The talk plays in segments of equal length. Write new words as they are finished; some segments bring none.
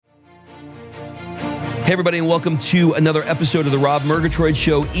Hey, everybody, and welcome to another episode of the Rob Murgatroyd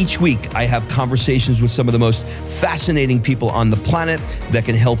Show. Each week, I have conversations with some of the most fascinating people on the planet that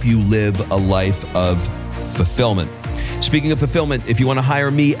can help you live a life of fulfillment. Speaking of fulfillment, if you want to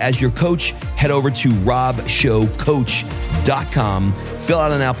hire me as your coach, head over to robshowcoach.com, fill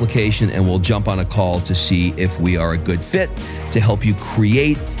out an application, and we'll jump on a call to see if we are a good fit to help you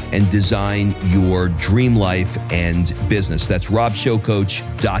create and design your dream life and business. That's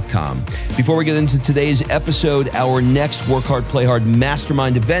robshowcoach.com. Before we get into today's episode, our next Work Hard, Play Hard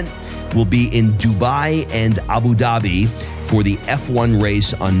Mastermind event will be in Dubai and Abu Dhabi for the F1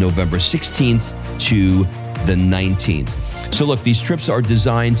 race on November 16th to the 19th. So look, these trips are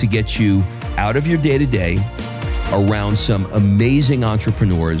designed to get you out of your day-to-day, around some amazing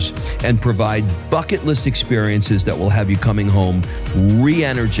entrepreneurs, and provide bucket list experiences that will have you coming home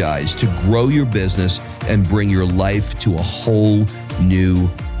re-energized to grow your business and bring your life to a whole new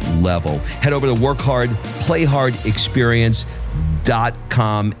level. Head over to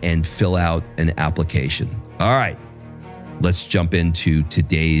workhardplayhardexperience.com and fill out an application. All right, let's jump into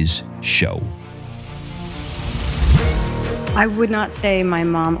today's show. I would not say my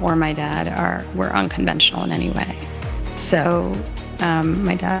mom or my dad were unconventional in any way. So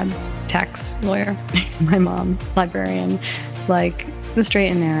my dad, tax lawyer, my mom, librarian, like the straight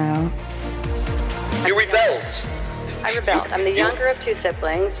and narrow. You rebelled. I rebelled. I'm the younger of two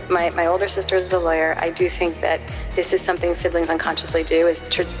siblings. My older sister is a lawyer. I do think that this is something siblings unconsciously do, is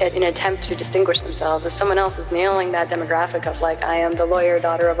in an attempt to distinguish themselves. If someone else is nailing that demographic of like, I am the lawyer,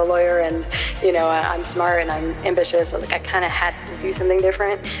 daughter of a lawyer, and I'm smart and I'm ambitious. So like I kind of had to do something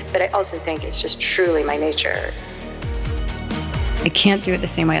different. But I also think it's just truly my nature. I can't do it the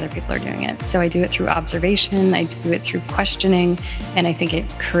same way other people are doing it. So I do it through observation, I do it through questioning, and I think it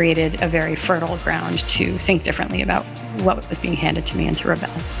created a very fertile ground to think differently about what was being handed to me and to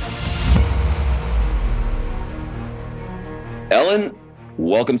rebel. Ellen,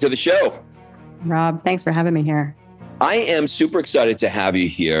 welcome to the show. Rob, thanks for having me here. I am super excited to have you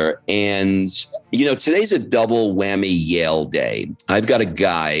here. And, today's a double whammy Yale day. I've got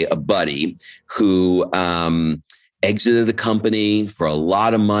a buddy who exited the company for a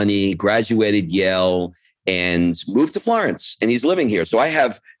lot of money, graduated Yale, and moved to Florence. And he's living here. So I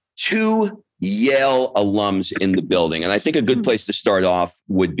have two Yale alums in the building. And I think a good place to start off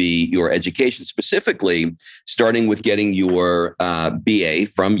would be your education, specifically starting with getting your BA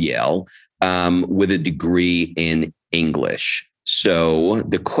from Yale with a degree in English. So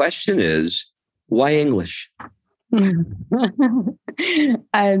the question is, why English?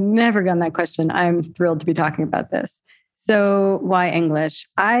 I've never gotten that question. I'm thrilled to be talking about this. So why English?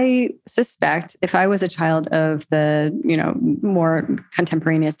 I suspect if I was a child of the, more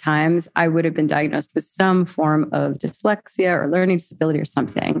contemporaneous times, I would have been diagnosed with some form of dyslexia or learning disability or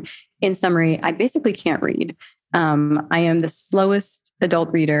something. In summary, I basically can't read. I am the slowest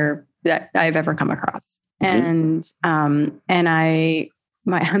adult reader that I've ever come across. And I'm the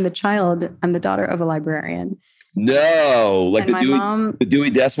daughter of a librarian. No, like the Dewey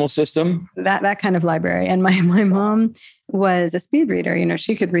Decimal System? That kind of library. And my mom was a speed reader.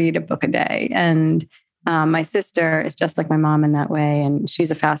 She could read a book a day. And my sister is just like my mom in that way. And she's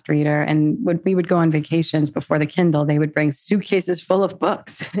a fast reader. And when we would go on vacations before the Kindle, they would bring suitcases full of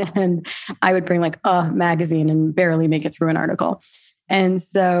books. And I would bring like a magazine and barely make it through an article. And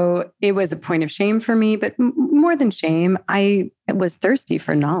so it was a point of shame for me, but more than shame, I was thirsty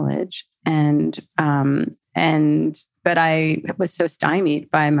for knowledge. But I was so stymied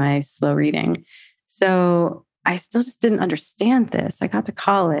by my slow reading. So I still just didn't understand this. I got to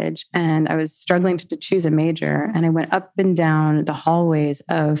college and I was struggling to choose a major, and I went up and down the hallways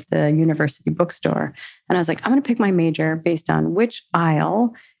of the university bookstore. And I was like, I'm going to pick my major based on which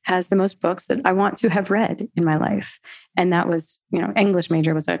aisle has the most books that I want to have read in my life. And that was, English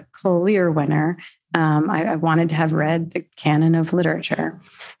major was a clear winner. I wanted to have read the canon of literature.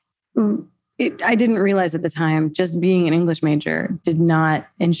 I didn't realize at the time, just being an English major did not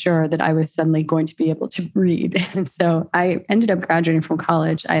ensure that I was suddenly going to be able to read. And so I ended up graduating from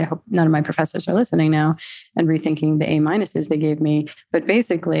college. I hope none of my professors are listening now and rethinking the A- they gave me. But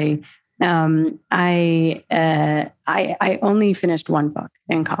basically, I only finished one book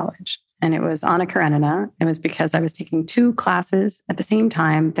in college, and it was Anna Karenina. It was because I was taking two classes at the same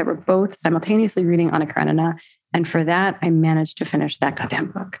time that were both simultaneously reading Anna Karenina. And for that, I managed to finish that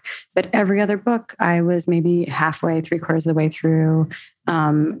goddamn book. But every other book, I was maybe halfway, 3/4 of the way through,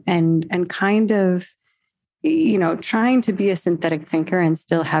 and kind of, trying to be a synthetic thinker and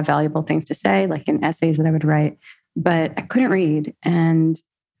still have valuable things to say, like in essays that I would write. But I couldn't read. And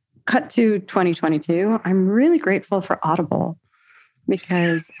cut to 2022, I'm really grateful for Audible.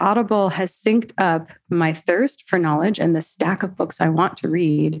 because Audible has synced up my thirst for knowledge and the stack of books I want to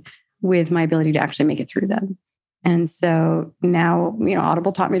read with my ability to actually make it through them. And so now,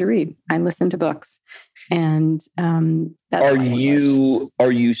 Audible taught me to read. I listen to books, and that's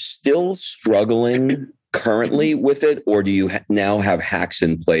are you still struggling currently with it, or do you now have hacks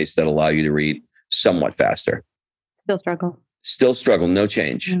in place that allow you to read somewhat faster? Still struggle, no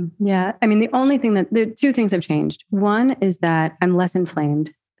change. Yeah. I mean, there are two things have changed. One is that I'm less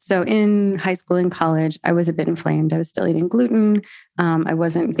inflamed. So in high school and college, I was a bit inflamed. I was still eating gluten. I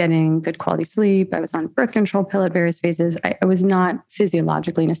wasn't getting good quality sleep. I was on birth control pill at various phases. I was not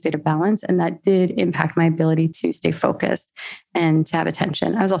physiologically in a state of balance. And that did impact my ability to stay focused and to have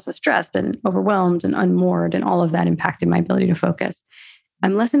attention. I was also stressed and overwhelmed and unmoored, and all of that impacted my ability to focus.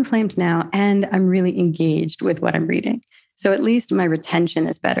 I'm less inflamed now, and I'm really engaged with what I'm reading. So at least my retention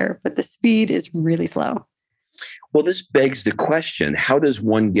is better, but the speed is really slow. Well, this begs the question, how does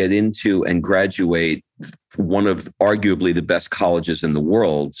one get into and graduate one of arguably the best colleges in the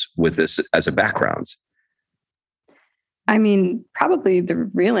world with this as a background? I mean, probably the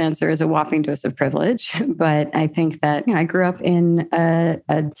real answer is a whopping dose of privilege. But I think that I grew up in a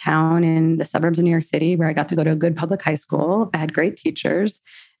town in the suburbs of New York City where I got to go to a good public high school. I had great teachers.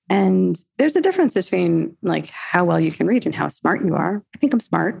 And there's a difference between like how well you can read and how smart you are. I think I'm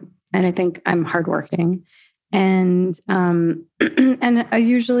smart, and I think I'm hardworking. And and I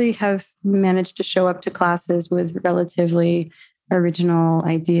usually have managed to show up to classes with relatively original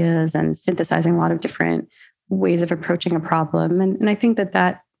ideas and synthesizing a lot of different ways of approaching a problem. And I think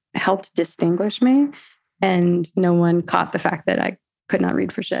that helped distinguish me. And no one caught the fact that I could not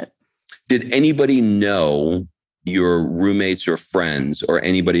read for shit. Did anybody know, your roommates or friends or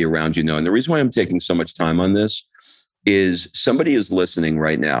anybody around you know? And the reason why I'm taking so much time on this is somebody is listening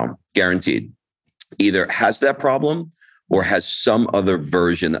right now, guaranteed, either has that problem or has some other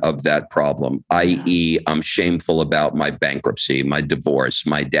version of that problem, i.e., I'm shameful about my bankruptcy, my divorce,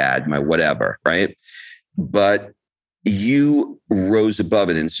 my dad, my whatever, right? But you rose above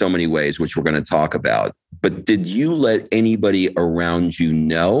it in so many ways, which we're going to talk about. But did you let anybody around you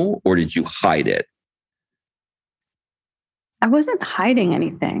know, or did you hide it? I wasn't hiding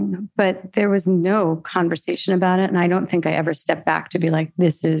anything, but there was no conversation about it. And I don't think I ever stepped back to be like,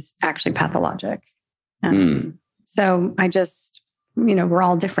 this is actually pathologic. So I just, we're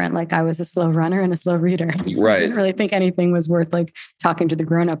all different. Like I was a slow runner and a slow reader. Right. I didn't really think anything was worth like talking to the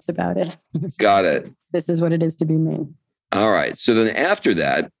grownups about it. Got it. This is what it is to be me. All right. So then after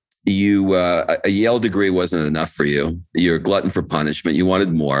that, you a Yale degree wasn't enough for you. You're a glutton for punishment. You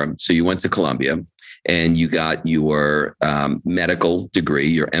wanted more. So you went to Columbia and you got your medical degree,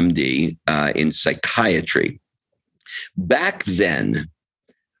 your MD, in psychiatry. Back then,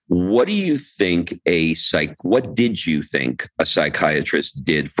 what did you think a psychiatrist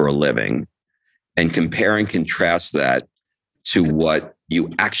did for a living? And compare and contrast that to what you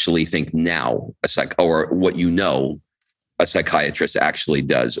actually think now, or what you know a psychiatrist actually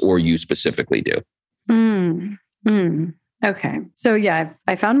does, or you specifically do. Okay. So yeah,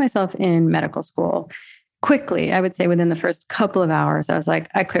 I found myself in medical school quickly. I would say within the first couple of hours, I was like,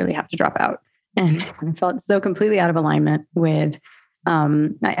 I clearly have to drop out. And I felt so completely out of alignment with,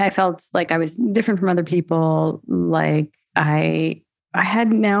 I felt like I was different from other people. Like I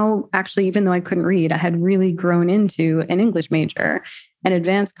had now actually, even though I couldn't read, I had really grown into an English major and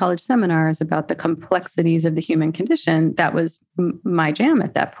advanced college seminars about the complexities of the human condition. That was my jam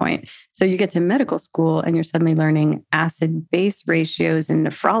at that point. So you get to medical school and you're suddenly learning acid-base ratios in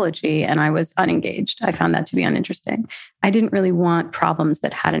nephrology, and I was unengaged. I found that to be uninteresting. I didn't really want problems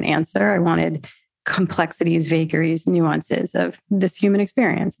that had an answer. I wanted complexities, vagaries, nuances of this human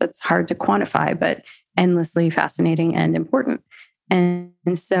experience that's hard to quantify, but endlessly fascinating and important. And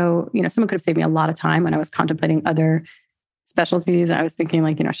so, someone could have saved me a lot of time when I was contemplating other specialties. I was thinking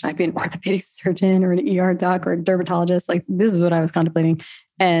like, should I be an orthopedic surgeon or an ER doc or a dermatologist? Like, this is what I was contemplating.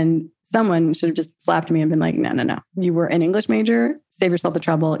 And someone should have just slapped me and been like, no. You were an English major, save yourself the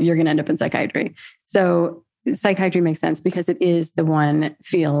trouble. You're going to end up in psychiatry. So psychiatry makes sense because it is the one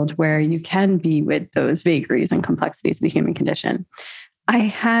field where you can be with those vagaries and complexities of the human condition. I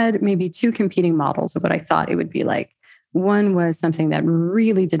had maybe two competing models of what I thought it would be like. One was something that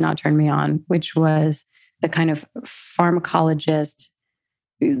really did not turn me on, which was the kind of pharmacologist,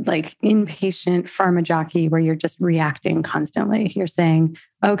 like inpatient pharma jockey, where you're just reacting constantly. You're saying,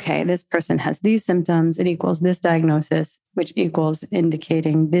 okay, this person has these symptoms. It equals this diagnosis, which equals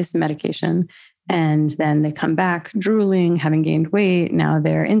indicating this medication. And then they come back drooling, having gained weight. Now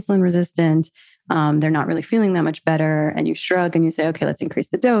they're insulin resistant. They're not really feeling that much better. And you shrug and you say, okay, let's increase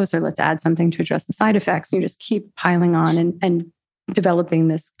the dose or let's add something to address the side effects. You just keep piling on and developing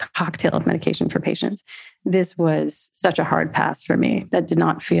this cocktail of medication for patients. This was such a hard pass for me. That did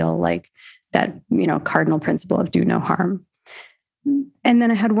not feel like that, cardinal principle of do no harm. And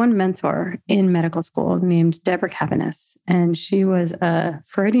then I had one mentor in medical school named Deborah Cabanis, and she was a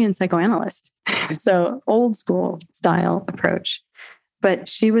Freudian psychoanalyst. So old school style approach. But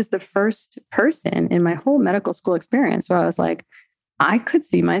she was the first person in my whole medical school experience where I was like, I could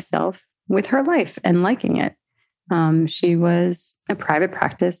see myself with her life and liking it. She was a private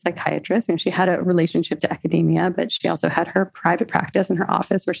practice psychiatrist, and she had a relationship to academia, but she also had her private practice in her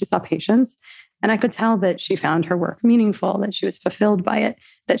office where she saw patients. And I could tell that she found her work meaningful, that she was fulfilled by it,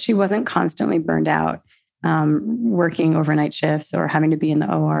 that she wasn't constantly burned out, working overnight shifts or having to be in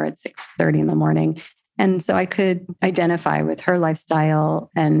the OR at 6:30 in the morning. And so I could identify with her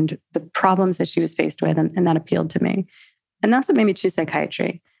lifestyle and the problems that she was faced with, and that appealed to me. And that's what made me choose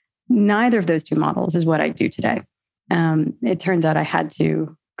psychiatry. Neither of those two models is what I do today. It turns out I had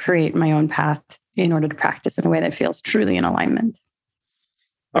to create my own path in order to practice in a way that feels truly in alignment.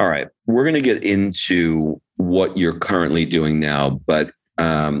 All right. We're going to get into what you're currently doing now. But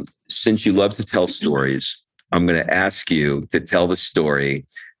since you love to tell stories, I'm going to ask you to tell the story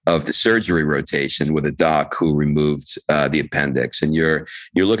of the surgery rotation with a doc who removed the appendix. And you're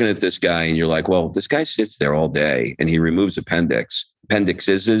looking at this guy and you're like, well, this guy sits there all day and he removes appendixes. And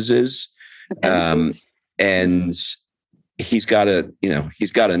he's got to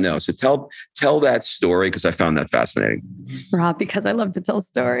know. So tell that story, because I found that fascinating. Rob, because I love to tell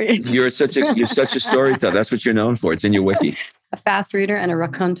stories. You're such a storyteller. That's what you're known for. It's in your wiki. A fast reader and a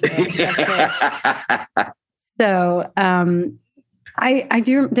raconteur. So I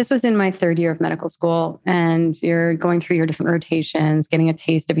do. This was in my third year of medical school, and you're going through your different rotations, getting a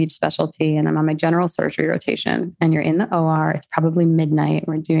taste of each specialty. And I'm on my general surgery rotation, and you're in the OR. It's probably midnight.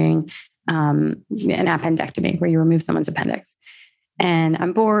 We're doing an appendectomy where you remove someone's appendix. And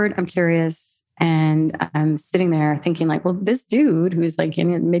I'm bored, I'm curious, and I'm sitting there thinking like, well, this dude who's like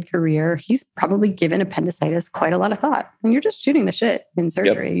in mid-career, he's probably given appendicitis quite a lot of thought. And you're just shooting the shit in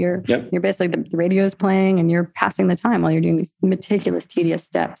surgery. You're basically, the radio is playing and you're passing the time while you're doing these meticulous, tedious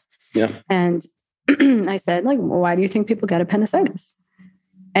steps. Yeah. And I said, like, well, why do you think people get appendicitis?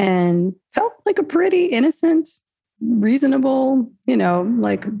 And felt like a pretty innocent, reasonable,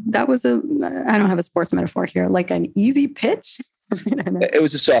 like that was I don't have a sports metaphor here, like an easy pitch. It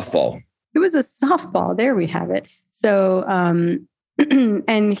was a softball. It was a softball. There we have it. So,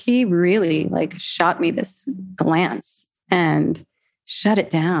 and he really like shot me this glance and shut it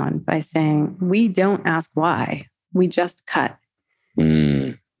down by saying, we don't ask why, we just cut.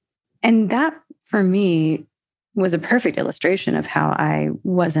 And that for me was a perfect illustration of how I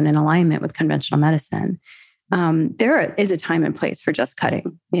wasn't in alignment with conventional medicine. There is a time and place for just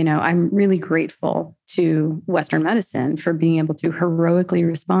cutting. I'm really grateful to Western medicine for being able to heroically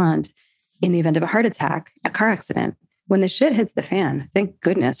respond in the event of a heart attack, a car accident, when the shit hits the fan. Thank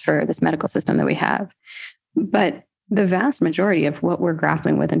goodness for this medical system that we have. But the vast majority of what we're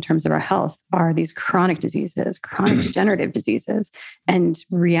grappling with in terms of our health are these chronic diseases, chronic degenerative diseases, and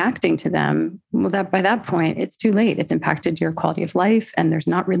reacting to them. Well, by that point, it's too late. It's impacted your quality of life, and there's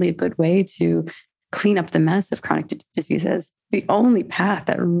not really a good way to clean up the mess of chronic diseases. The only path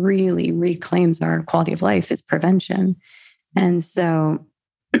that really reclaims our quality of life is prevention. And so,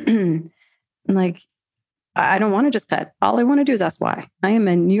 like, I don't want to just cut. All I want to do is ask why. I am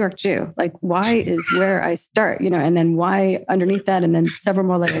a New York Jew. Like, why is where I start, and then why underneath that, and then several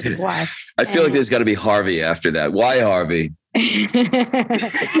more layers of why. I feel like there's got to be Harvey after that. Why Harvey?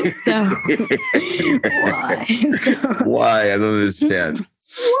 So, why? Why? I don't understand.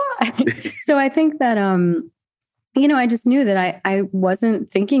 Why? So I think that, I just knew that I wasn't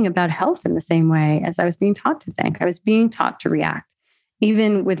thinking about health in the same way as I was being taught to think. I was being taught to react.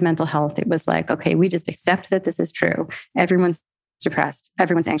 Even with mental health, it was like, okay, we just accept that this is true. Everyone's depressed.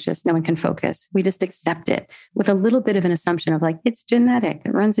 Everyone's anxious. No one can focus. We just accept it with a little bit of an assumption of like, it's genetic.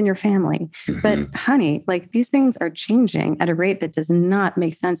 It runs in your family. Mm-hmm. But honey, like these things are changing at a rate that does not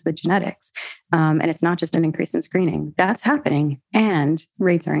make sense with genetics. And it's not just an increase in screening. That's happening. And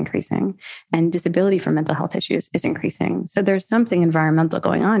rates are increasing. And disability from mental health issues is increasing. So there's something environmental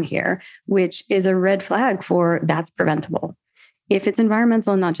going on here, which is a red flag for that's preventable. If it's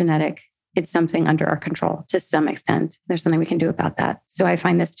environmental and not genetic, it's something under our control to some extent. There's something we can do about that. So I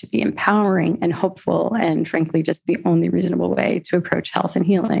find this to be empowering and hopeful. And frankly, just the only reasonable way to approach health and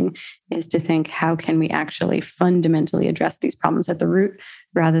healing is to think, how can we actually fundamentally address these problems at the root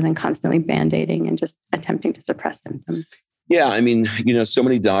rather than constantly band-aiding and just attempting to suppress symptoms? Yeah. I mean, so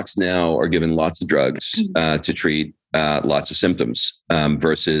many docs now are given lots of drugs to treat lots of symptoms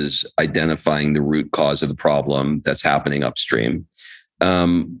versus identifying the root cause of the problem that's happening upstream.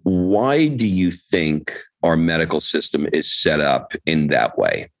 Why do you think our medical system is set up in that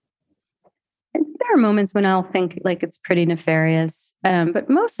way? There are moments when I'll think like it's pretty nefarious, but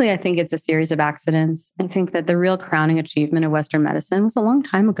mostly I think it's a series of accidents. I think that the real crowning achievement of Western medicine was a long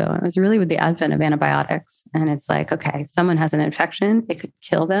time ago. It was really with the advent of antibiotics. And it's like, okay, someone has an infection, it could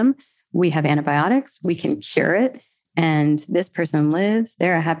kill them. We have antibiotics, we can cure it. And this person lives,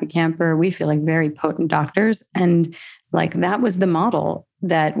 they're a happy camper. We feel like very potent doctors. And like that was the model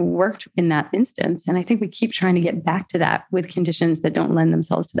that worked in that instance. And I think we keep trying to get back to that with conditions that don't lend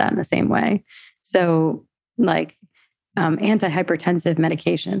themselves to that in the same way. So like antihypertensive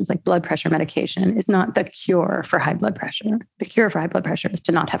medications, like blood pressure medication, is not the cure for high blood pressure. The cure for high blood pressure is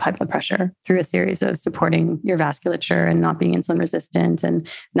to not have high blood pressure through a series of supporting your vasculature and not being insulin resistant and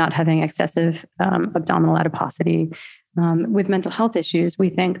not having excessive abdominal adiposity. With mental health issues, we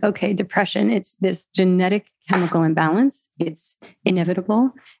think, okay, depression, it's this genetic chemical imbalance. It's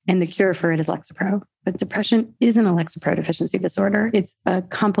inevitable. And the cure for it is Lexapro. But depression isn't a Lexapro deficiency disorder. It's a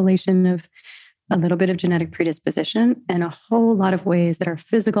compilation of a little bit of genetic predisposition and a whole lot of ways that our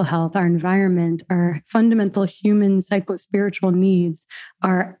physical health, our environment, our fundamental human psycho-spiritual needs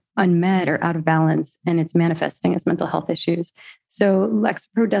are unmet or out of balance, and it's manifesting as mental health issues. So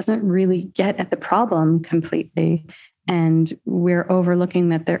Lexapro doesn't really get at the problem completely. And we're overlooking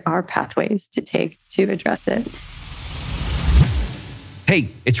that there are pathways to take to address it. Hey,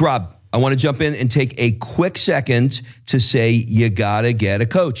 it's Rob. I want to jump in and take a quick second to say you got to get a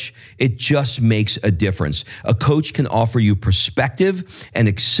coach. It just makes a difference. A coach can offer you perspective and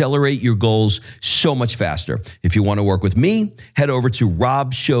accelerate your goals so much faster. If you want to work with me, head over to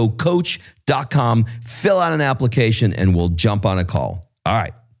robshowcoach.com, fill out an application, and we'll jump on a call. All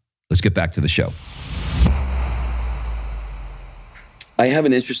right, let's get back to the show. I have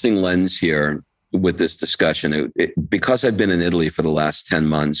an interesting lens here with this discussion. Because I've been in Italy for the last 10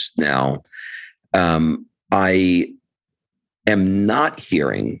 months now, I am not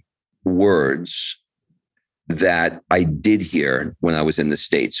hearing words that I did hear when I was in the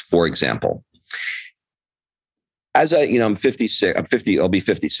States. For example, I'm 56, I'll be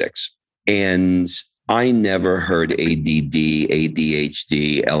 56. And I never heard ADD,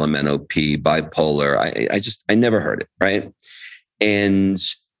 ADHD, LMNOP, bipolar. I never heard it, right? And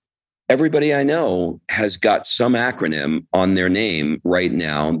everybody I know has got some acronym on their name right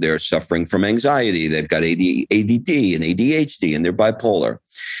now. They're suffering from anxiety. They've got ADD and ADHD, and they're bipolar.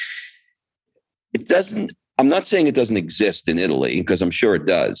 I'm not saying it doesn't exist in Italy, because I'm sure it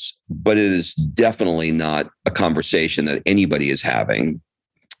does, but it is definitely not a conversation that anybody is having.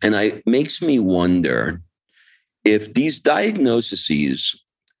 And it makes me wonder if these diagnoses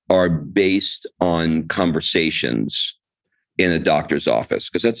are based on conversations in a doctor's office,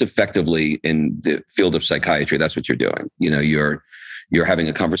 because that's effectively in the field of psychiatry. That's what you're doing. You're having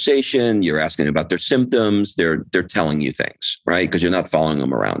a conversation. You're asking about their symptoms. They're telling you things, right? Because you're not following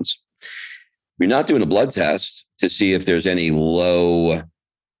them around. You're not doing a blood test to see if there's any low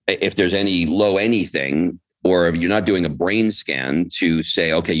anything, or if you're not doing a brain scan to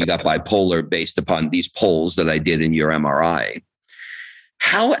say, okay, you got bipolar based upon these polls that I did in your MRI.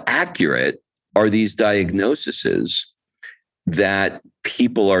 How accurate are these diagnoses that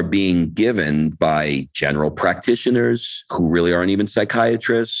people are being given by general practitioners who really aren't even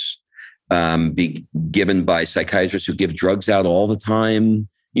psychiatrists, be given by psychiatrists who give drugs out all the time?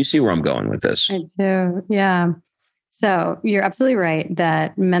 You see where I'm going with this? I do. Yeah. So you're absolutely right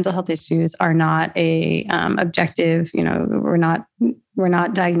that mental health issues are not a objective. We're not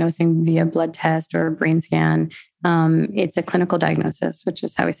diagnosing via blood test or brain scan. It's a clinical diagnosis, which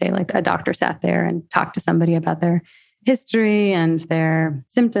is how we say, like, a doctor sat there and talked to somebody about their history and their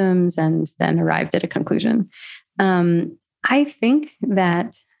symptoms and then arrived at a conclusion. I think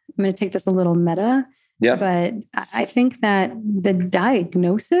that I'm going to take this a little meta, but I think that the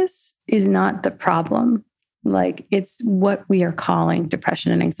diagnosis is not the problem. Like, it's what we are calling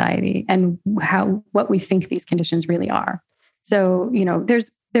depression and anxiety and what we think these conditions really are. So,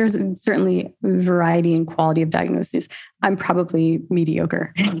 there's certainly variety and quality of diagnoses. I'm probably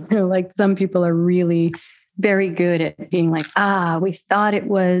mediocre. Like, some people are really very good at being like, we thought it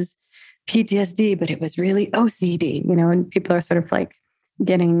was PTSD, but it was really OCD, and people are sort of like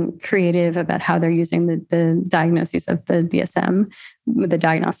getting creative about how they're using the diagnoses of the DSM, the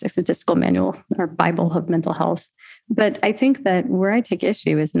Diagnostic Statistical Manual or Bible of Mental Health. But I think that where I take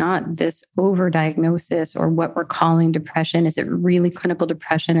issue is not this overdiagnosis or what we're calling depression. Is it really clinical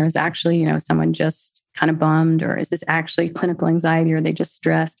depression, or is actually, someone just kind of bummed, or is this actually clinical anxiety, or are they just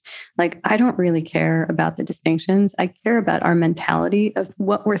stressed? Like, I don't really care about the distinctions. I care about our mentality of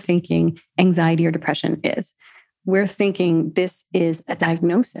what we're thinking anxiety or depression is. we're thinking this is a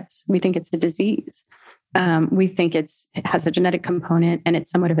diagnosis. We think it's a disease. We think it has a genetic component and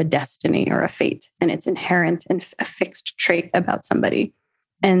it's somewhat of a destiny or a fate, and it's inherent and a fixed trait about somebody.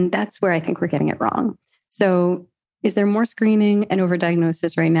 And that's where I think we're getting it wrong. So is there more screening and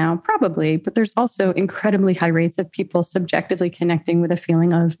overdiagnosis right now? Probably, but there's also incredibly high rates of people subjectively connecting with a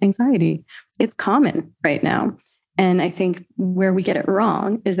feeling of anxiety. It's common right now. And I think where we get it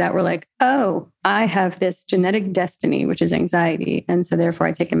wrong is that we're like, oh, I have this genetic destiny, which is anxiety. And so therefore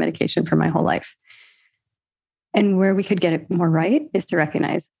I take a medication for my whole life. And where we could get it more right is to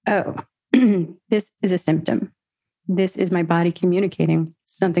recognize, oh, this is a symptom. This is my body communicating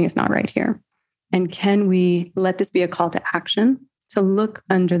something is not right here. And can we let this be a call to action to look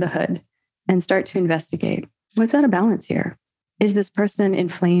under the hood and start to investigate? What's out of balance here? Is this person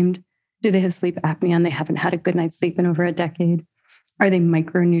inflamed? Do they have sleep apnea and they haven't had a good night's sleep in over a decade? Are they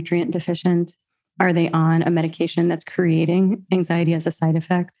micronutrient deficient? Are they on a medication that's creating anxiety as a side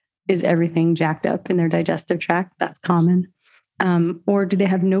effect? Is everything jacked up in their digestive tract? That's common. Or do they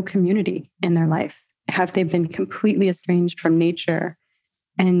have no community in their life? Have they been completely estranged from nature?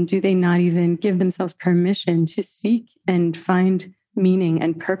 And do they not even give themselves permission to seek and find meaning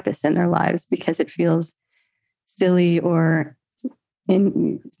and purpose in their lives because it feels silly or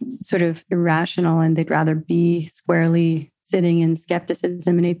sort of irrational, and they'd rather be squarely sitting in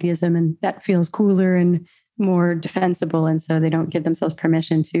skepticism and atheism, and that feels cooler and more defensible. And so they don't give themselves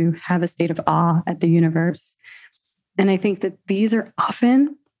permission to have a state of awe at the universe. And I think that these are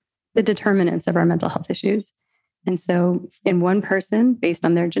often the determinants of our mental health issues. And so in one person, based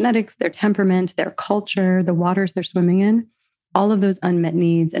on their genetics, their temperament, their culture, the waters they're swimming in, all of those unmet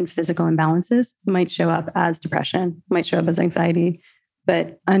needs and physical imbalances might show up as depression, might show up as anxiety.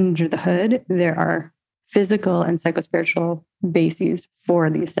 But under the hood, there are physical and psychospiritual bases for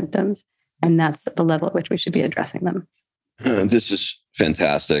these symptoms. And that's the level at which we should be addressing them. This is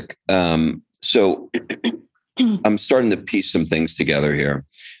fantastic. So I'm starting to piece some things together here.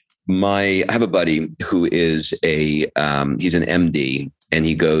 I have a buddy who is he's an MD, and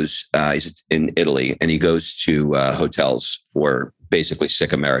he goes, he's in Italy, and he goes to hotels for basically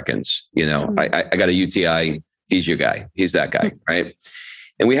sick Americans. You know, I got a UTI. He's your guy. He's that guy. Right.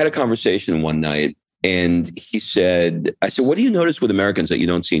 And we had a conversation one night, and I said, what do you notice with Americans that you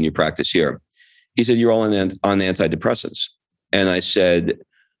don't see in your practice here? He said, you're all on antidepressants. And I said,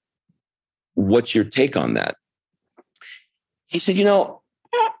 what's your take on that? He said,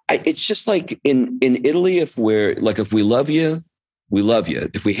 it's just like in Italy, if we love you, we love you.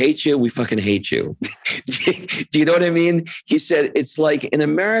 If we hate you, we fucking hate you. Do you know what I mean? He said, it's like in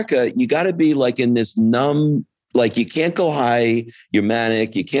America, you got to be like in this numb, like you can't go high, you're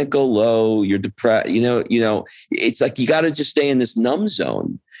manic, you can't go low, you're depressed, it's like you got to just stay in this numb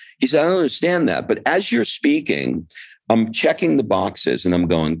zone. He said, I don't understand that. But as you're speaking, I'm checking the boxes and I'm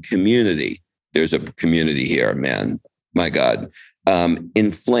going, community. There's a community here, man. My God.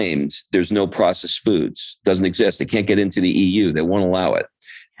 Inflamed. There's no processed foods. Doesn't exist. They can't get into the EU. They won't allow it.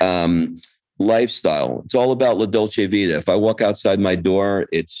 Lifestyle. It's all about La Dolce Vita. If I walk outside my door,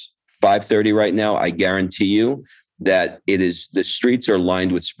 it's 5:30 right now. I guarantee you that the streets are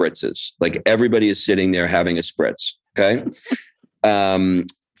lined with spritzes. Like everybody is sitting there having a spritz. Okay.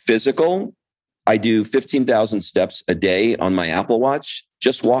 Physical. I do 15,000 steps a day on my Apple Watch,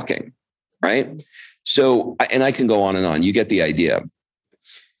 just walking. Right. So, and I can go on and on. You get the idea.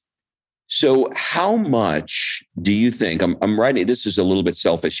 So how much do you think, I'm writing, this is a little bit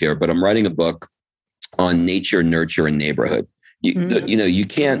selfish here, but I'm writing a book on nature, nurture, and neighborhood. You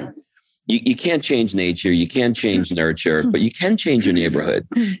can't change nature. You can't change nurture, but you can change your neighborhood.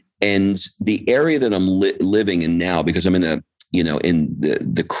 And the area that I'm living in now, because I'm in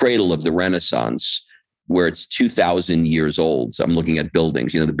the cradle of the Renaissance, where it's 2,000 years old. So I'm looking at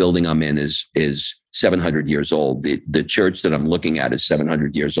buildings. The building I'm in is 700 years old. The church that I'm looking at is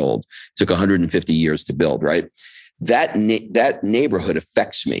 700 years old. It took 150 years to build, right? That neighborhood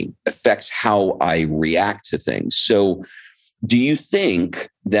affects how I react to things. So do you think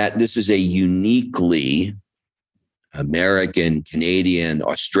that this is a uniquely American, Canadian,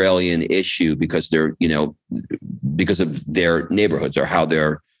 Australian issue because because of their neighborhoods or how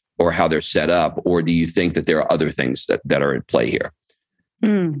they're set up? Or do you think that there are other things that are at play here?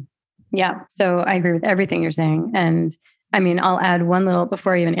 Yeah. So I agree with everything you're saying. And I mean, I'll add one little,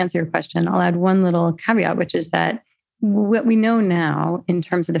 before I even answer your question, I'll add one little caveat, which is that what we know now in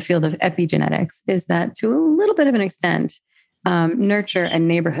terms of the field of epigenetics is that to a little bit of an extent, nurture and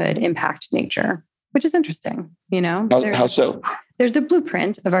neighborhood impact nature, which is interesting. How so? There's the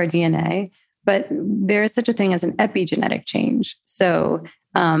blueprint of our DNA, but there is such a thing as an epigenetic change. So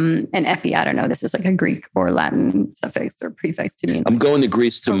And epi, I don't know. This is like a Greek or Latin suffix or prefix to mean. I'm going to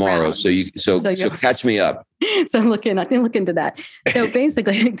Greece tomorrow, around. so catch me up. So I can look into that. So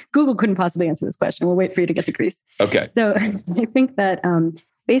basically, Google couldn't possibly answer this question. We'll wait for you to get to Greece. Okay. So I think that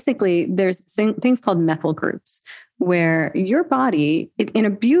basically there's things called methyl groups, where your body, in a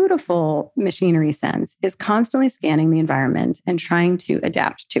beautiful machinery sense, is constantly scanning the environment and trying to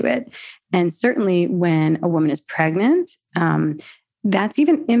adapt to it. And certainly when a woman is pregnant, that's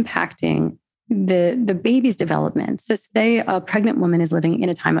even impacting the baby's development. So say a pregnant woman is living in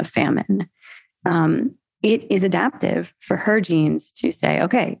a time of famine. It is adaptive for her genes to say,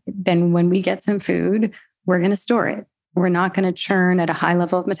 okay, then when we get some food, we're going to store it. We're not going to churn at a high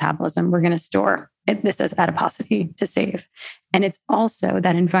level of metabolism. We're going to store this as adiposity to save. And it's also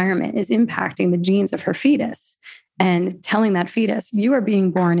that environment is impacting the genes of her fetus and telling that fetus, you are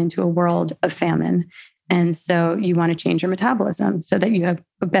being born into a world of famine. And so you want to change your metabolism so that you have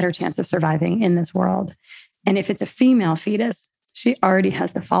a better chance of surviving in this world. And if it's a female fetus, she already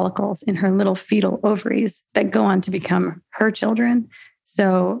has the follicles in her little fetal ovaries that go on to become her children.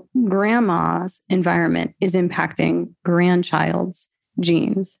 So grandma's environment is impacting grandchild's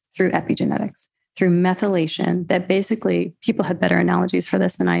genes through epigenetics, through methylation, that basically people have better analogies for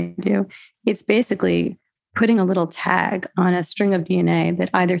this than I do. It's basically putting a little tag on a string of DNA that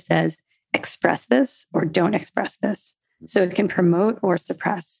either says, express this or don't express this. So it can promote or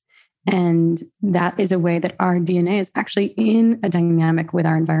suppress. And that is a way that our DNA is actually in a dynamic with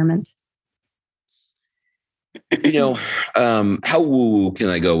our environment. How woo-woo can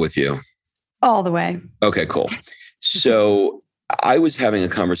I go with you? All the way. Okay, cool. So I was having a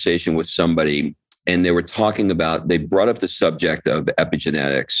conversation with somebody and they were talking about, they brought up the subject of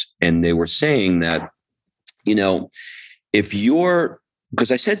epigenetics, and they were saying that, because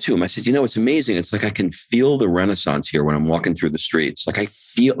I said to him, I said, it's amazing. It's like, I can feel the Renaissance here when I'm walking through the streets. Like, I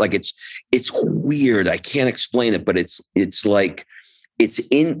feel like it's weird. I can't explain it, but it's like,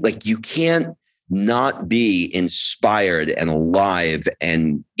 you can't not be inspired and alive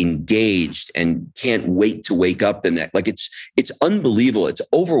and engaged and can't wait to wake up the next. Like, it's unbelievable. It's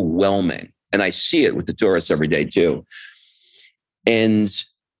overwhelming. And I see it with the tourists every day too. And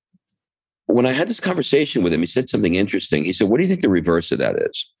when I had this conversation with him, he said something interesting. He said, what do you think the reverse of that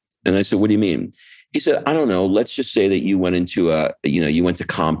is? And I said, what do you mean? He said, I don't know. Let's just say that you went into you went to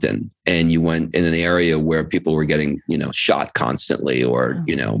Compton and you went in an area where people were getting, shot constantly or,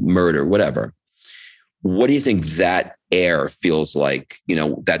 murder, whatever. What do you think that air feels like,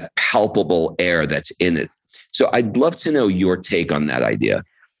 that palpable air that's in it? So I'd love to know your take on that idea.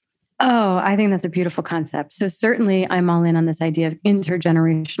 Oh, I think that's a beautiful concept. So certainly I'm all in on this idea of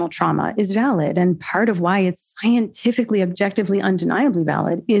intergenerational trauma is valid. And part of why it's scientifically, objectively, undeniably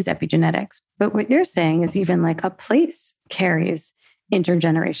valid is epigenetics. But what you're saying is even like a place carries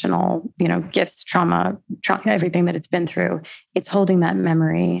intergenerational, gifts, trauma, everything that it's been through. It's holding that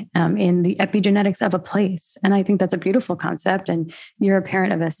memory in the epigenetics of a place. And I think that's a beautiful concept. And you're a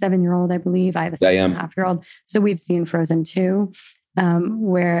parent of a 7-year-old, I believe. I have a 6.5-year-old. So we've seen Frozen 2.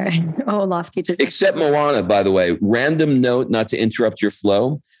 Where Olaf teaches. Except Moana, by the way. Random note, not to interrupt your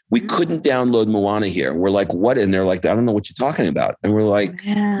flow. We couldn't download Moana here. We're like, what? And they're like, I don't know what you're talking about. And we're like,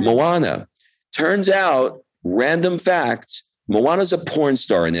 Moana. Turns out, random fact, Moana's a porn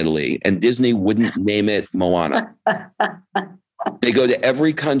star in Italy, and Disney wouldn't name it Moana. They go to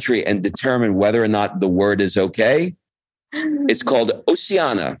every country and determine whether or not the word is okay. It's called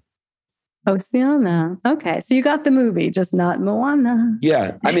Oceana. Oceana. Okay. So you got the movie, just not Moana.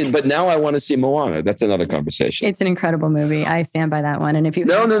 Yeah. I mean, but now I want to see Moana. That's another conversation. It's an incredible movie. I stand by that one. And if you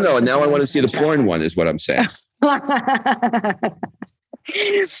No. Now I want to see the porn one is what I'm saying. All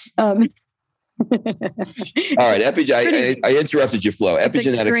right. I interrupted your flow. Epigenetics.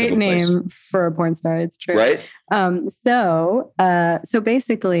 It's a great name for a porn star. It's true. Right. So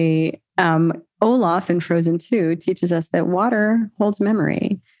basically, Olaf in Frozen 2 teaches us that water holds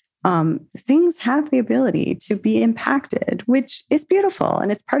memory. Things have the ability to be impacted, which is beautiful.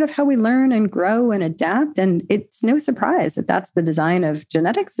 And it's part of how we learn and grow and adapt. And it's no surprise that that's the design of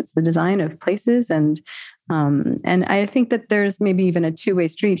genetics. It's the design of places. And I think that there's maybe even a two-way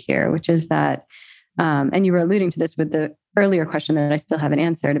street here, which is that, and you were alluding to this with the earlier question that I still haven't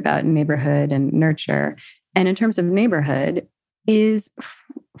answered about neighborhood and nurture. And in terms of neighborhood, is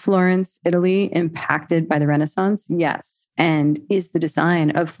Florence, Italy impacted by the Renaissance? Yes. And is the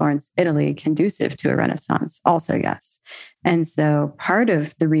design of Florence, Italy conducive to a Renaissance? Also, yes. And so part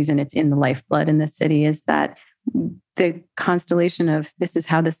of the reason it's in the lifeblood in the city is that the constellation of this is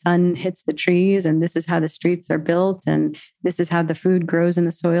how the sun hits the trees, and this is how the streets are built, and this is how the food grows in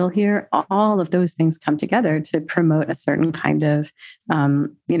the soil here. All of those things come together to promote a certain kind of,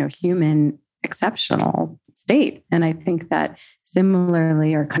 human exceptional state. And I think that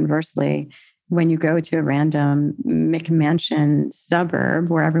similarly or conversely, when you go to a random McMansion suburb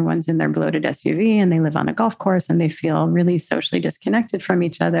where everyone's in their bloated SUV and they live on a golf course and they feel really socially disconnected from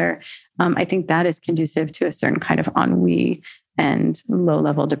each other, I think that is conducive to a certain kind of ennui and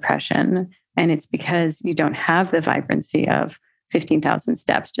low-level depression. And it's because you don't have the vibrancy of 15,000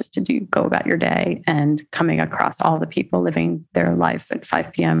 steps just to go about your day and coming across all the people living their life at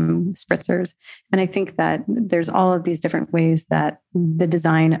 5 p.m. spritzers. And I think that there's all of these different ways that the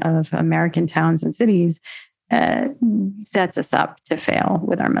design of American towns and cities sets us up to fail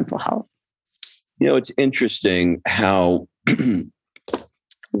with our mental health. It's interesting how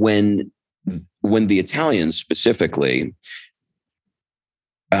when the Italians specifically,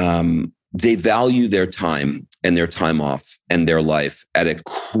 they value their time and their time off and their life at a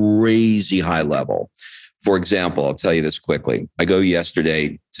crazy high level. For example, I'll tell you this quickly. I go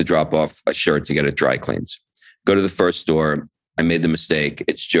yesterday to drop off a shirt to get it dry cleans. Go to the first store. I made the mistake.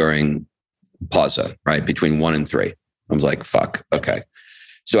 It's during pausa, right? Between 1 and 3. I was like, fuck. Okay.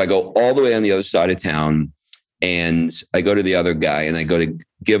 So I go all the way on the other side of town and I go to the other guy and I go to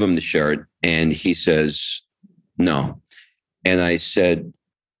give him the shirt and he says, no. And I said,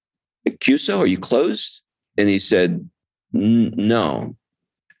 Cuso, are you closed? And he said, no.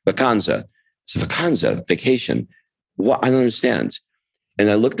 Vacanza. It's a vacanza, vacation. What? I don't understand. And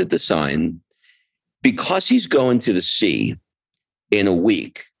I looked at the sign. Because he's going to the sea in a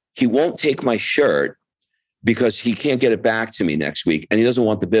week, he won't take my shirt because he can't get it back to me next week and he doesn't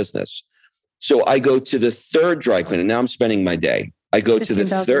want the business. So I go to the third dry cleaner. Now I'm spending my day. I go to the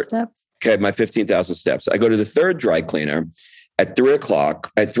third. Steps. Okay, my 15,000 steps. I go to the third dry cleaner at 3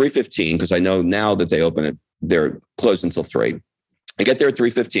 o'clock, at 3:15, because I know now that they open it, they're closed until 3. I get there at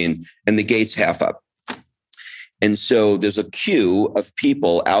 3:15 and the gate's half up. And so there's a queue of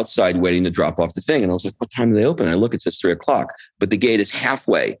people outside waiting to drop off the thing. And I was like, what time do they open? And I look, it says 3 o'clock, but the gate is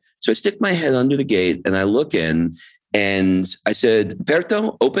halfway. So I stick my head under the gate and I look in and I said,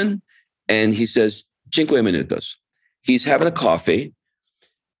 Berto, open. And he says, 5 minutos. He's having a coffee.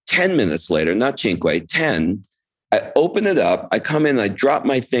 10 minutes later, not cinque, 10. I open it up. I come in, I drop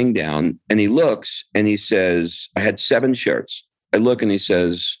my thing down and he looks and he says, I had 7 shirts. I look and he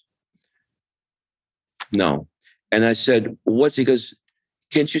says, no. And I said, what's he goes,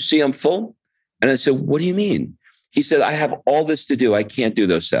 can't you see I'm full? And I said, what do you mean? He said, I have all this to do. I can't do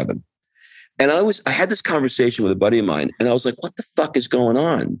those 7. And I had this conversation with a buddy of mine and I was like, what the fuck is going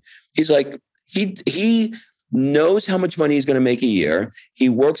on? He's like, he knows how much money he's going to make a year. He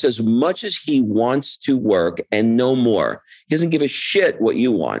works as much as he wants to work and no more. He doesn't give a shit what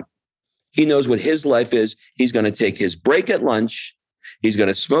you want. He knows what his life is. He's going to take his break at lunch. He's going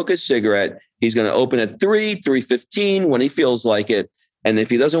to smoke a cigarette. He's going to open at 3:15 when he feels like it. And if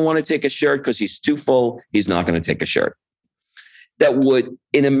he doesn't want to take a shirt because he's too full, he's not going to take a shirt. That would,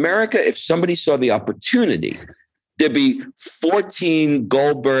 in America, if somebody saw the opportunity, there'd be 14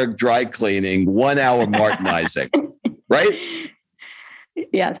 Goldberg dry cleaning, 1 hour Martinizing, right?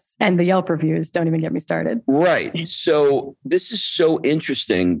 Yes. And the Yelp reviews, don't even get me started. Right. So this is so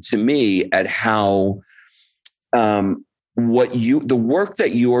interesting to me at how the work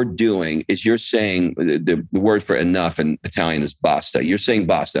that you're doing is you're saying the word for enough in Italian is basta. You're saying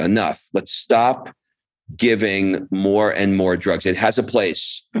basta, enough. Let's stop giving more and more drugs. It has a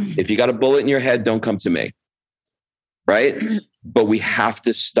place. If you got a bullet in your head, don't come to me. Right? But we have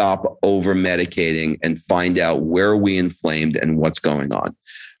to stop over medicating and find out where we inflamed and what's going on.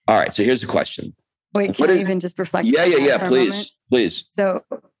 All right. So here's the question. Wait, can I even just reflect? Yeah. Please. So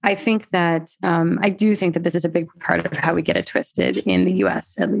I think that I do think that this is a big part of how we get it twisted in the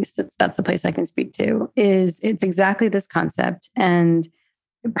US, at least that's the place I can speak to, is it's exactly this concept. And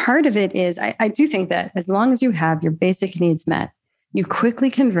part of it is I do think that as long as you have your basic needs met, you quickly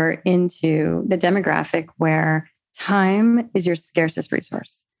convert into the demographic where time is your scarcest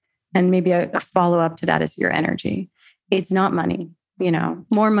resource. And maybe a follow-up to that is your energy. It's not money.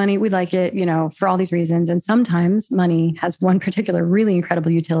 More money, we like it, for all these reasons. And sometimes money has one particular really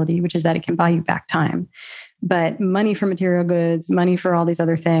incredible utility, which is that it can buy you back time. But money for material goods, money for all these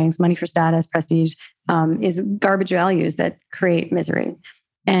other things, money for status, prestige, is garbage values that create misery.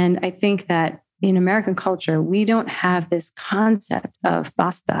 And I think that in American culture, we don't have this concept of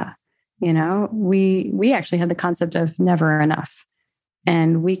basta. We actually had the concept of never enough.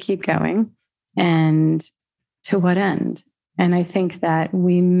 And we keep going. And to what end? And I think that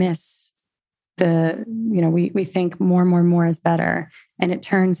we miss we think more is better. And it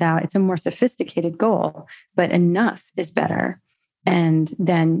turns out it's a more sophisticated goal, but enough is better. And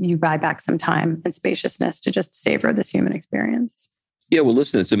then you buy back some time and spaciousness to just savor this human experience. Yeah, well,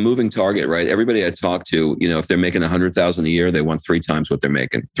 listen, it's a moving target, right? Everybody I talk to, if they're making 100,000 a year, they want 3 times what they're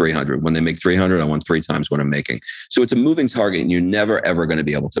making, 300. When they make 300, I want 3 times what I'm making. So it's a moving target, and you're never ever going to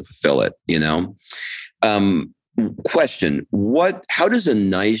be able to fulfill it. Question: how does a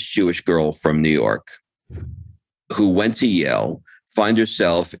nice Jewish girl from New York who went to Yale find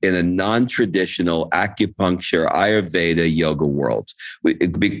herself in a non-traditional acupuncture, Ayurveda, yoga world?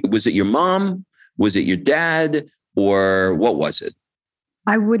 Was it your mom? Was it your dad? Or what was it?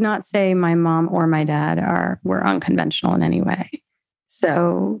 I would not say my mom or my dad were unconventional in any way.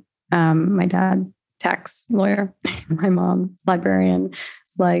 So my dad, tax lawyer, my mom, librarian,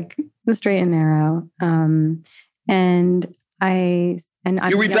 like the straight and narrow. And I'm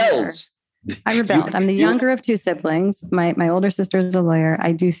you rebelled. I rebelled. I'm the younger of 2 siblings. My older sister is a lawyer.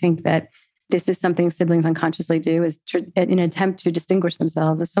 I do think that this is something siblings unconsciously do, is in an attempt to distinguish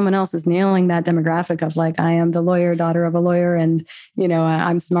themselves. If someone else is nailing that demographic of like, I am the lawyer, daughter of a lawyer, and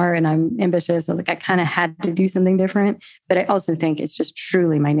I'm smart and I'm ambitious, I kind of had to do something different. But I also think it's just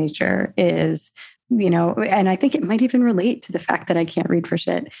truly my nature is, and I think it might even relate to the fact that I can't read for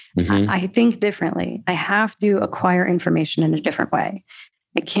shit. Mm-hmm. I think differently. I have to acquire information in a different way.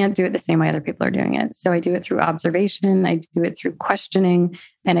 I can't do it the same way other people are doing it. So I do it through observation. I do it through questioning.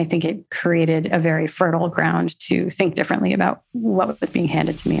 And I think it created a very fertile ground to think differently about what was being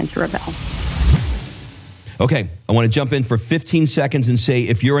handed to me and to rebel. Okay, I want to jump in for 15 seconds and say,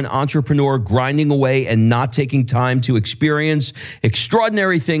 if you're an entrepreneur grinding away and not taking time to experience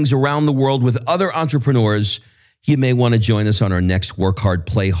extraordinary things around the world with other entrepreneurs, you may want to join us on our next Work Hard,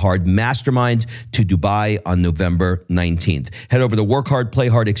 Play Hard Mastermind to Dubai on November 19th. Head over to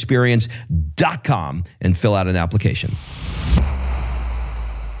workhardplayhardexperience.com and fill out an application.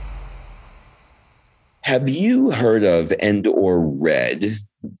 Have you heard of or read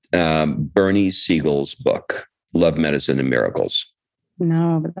Bernie Siegel's book, Love, Medicine, and Miracles?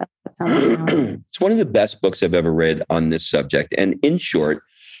 No, but that sounds It's one of the best books I've ever read on this subject. And in short,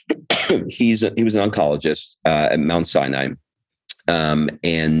 he was an oncologist at Mount Sinai, and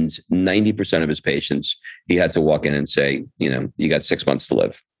 90% of his patients, he had to walk in and say, you got 6 months to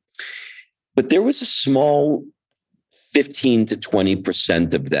live. But there was a small 15 to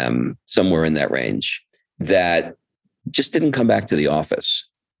 20% of them, somewhere in that range, that just didn't come back to the office.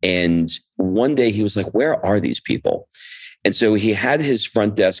 And one day he was like, where are these people? And so he had his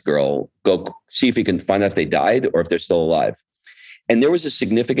front desk girl go see if he can find out if they died or if they're still alive. And there was a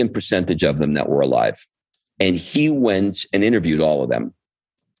significant percentage of them that were alive. And he went and interviewed all of them.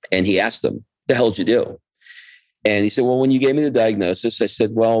 And he asked them, the hell did you do? And he said, well, when you gave me the diagnosis, I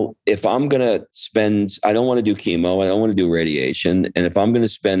said, well, if I'm going to I don't want to do chemo. I don't want to do radiation. And if I'm going to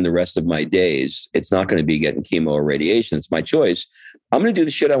spend the rest of my days, it's not going to be getting chemo or radiation. It's my choice. I'm going to do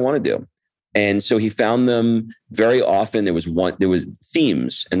the shit I want to do. And so he found them very often. There was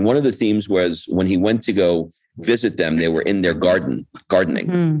themes. And one of the themes was when he went to go visit them, they were in their gardening.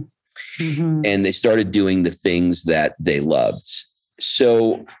 Mm-hmm. And they started doing the things that they loved.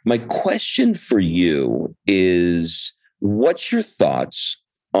 So my question for you is, what's your thoughts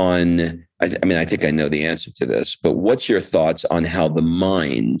on, I think I know the answer to this, but what's your thoughts on how the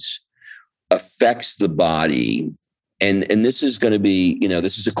mind affects the body? And this is going to be,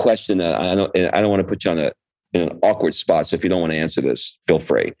 this is a question that I don't want to put you on in an awkward spot. So if you don't want to answer this, feel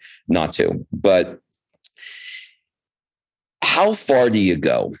free not to. But how far do you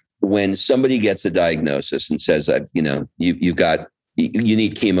go when somebody gets a diagnosis and says, you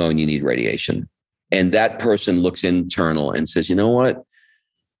need chemo and you need radiation, and that person looks internal and says, you know what,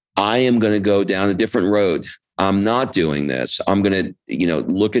 I am going to go down a different road. I'm not doing this. I'm going to,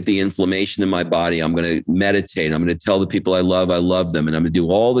 look at the inflammation in my body. I'm going to meditate. I'm going to tell the people I love them. And I'm going to do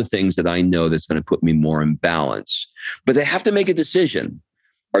all the things that I know that's going to put me more in balance. But they have to make a decision.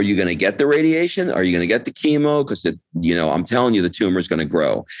 Are you going to get the radiation? Are you going to get the chemo? Because, I'm telling you, the tumor is going to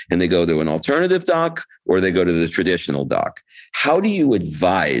grow. And they go to an alternative doc or they go to the traditional doc. How do you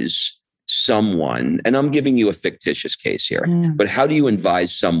advise someone? And I'm giving you a fictitious case here, but how do you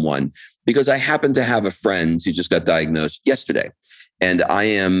advise someone? Because I happen to have a friend who just got diagnosed yesterday, and I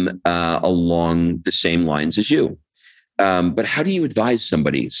am along the same lines as you. But how do you advise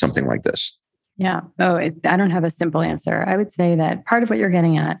somebody something like this? Yeah. I don't have a simple answer. I would say that part of what you're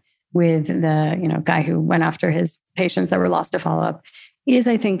getting at with the guy who went after his patients that were lost to follow-up is,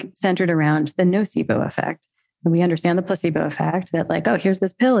 I think, centered around the nocebo effect. And we understand the placebo effect that here's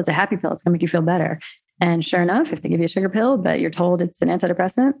this pill. It's a happy pill. It's going to make you feel better. And sure enough, if they give you a sugar pill, but you're told it's an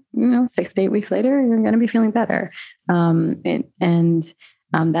antidepressant, 6 to 8 weeks later, you're going to be feeling better. That's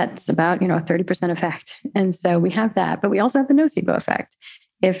about, a 30% effect. And so we have that, but we also have the nocebo effect.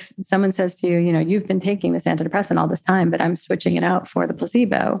 If someone says to you, you've been taking this antidepressant all this time, but I'm switching it out for the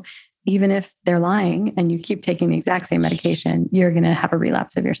placebo, even if they're lying and you keep taking the exact same medication, you're going to have a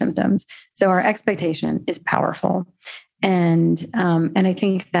relapse of your symptoms. So our expectation is powerful. And I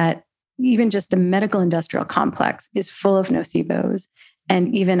think that even just the medical industrial complex is full of nocebos,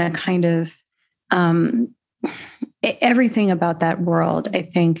 and even a kind of everything about that world. I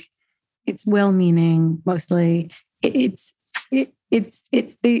think it's well-meaning mostly. They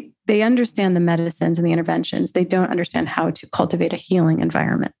understand the medicines and the interventions. They don't understand how to cultivate a healing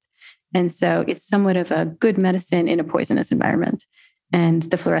environment. And so it's somewhat of a good medicine in a poisonous environment. And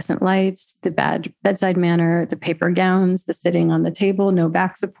the fluorescent lights, the bad bedside manner, the paper gowns, the sitting on the table, no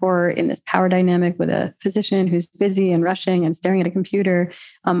back support in this power dynamic with a physician who's busy and rushing and staring at a computer.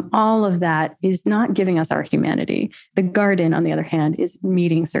 All of that is not giving us our humanity. The garden, on the other hand, is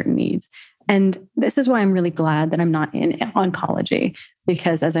meeting certain needs. And this is why I'm really glad that I'm not in oncology,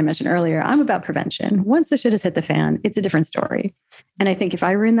 because as I mentioned earlier, I'm about prevention. Once the shit has hit the fan, it's a different story. And I think if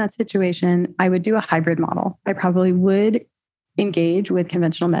I were in that situation, I would do a hybrid model. I probably would engage with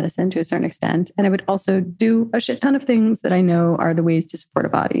conventional medicine to a certain extent. And I would also do a shit ton of things that I know are the ways to support a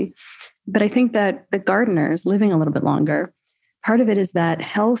body. But I think that the gardeners living a little bit longer, part of it is that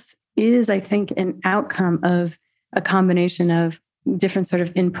health is, I think, an outcome of a combination of different sort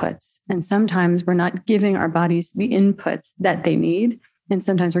of inputs. And sometimes we're not giving our bodies the inputs that they need. And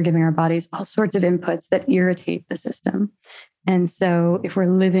sometimes we're giving our bodies all sorts of inputs that irritate the system. And so if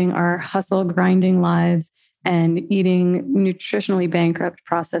we're living our hustle, grinding lives and eating nutritionally bankrupt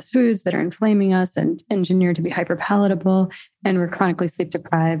processed foods that are inflaming us and engineered to be hyperpalatable, and we're chronically sleep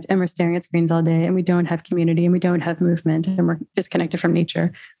deprived, and we're staring at screens all day, and we don't have community, and we don't have movement, and we're disconnected from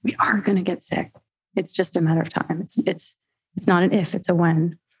nature, we are going to get sick. It's just a matter of time. It's not an if, it's a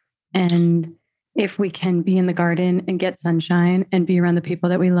when. And if we can be in the garden and get sunshine and be around the people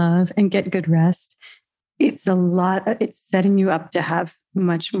that we love and get good rest, it's setting you up to have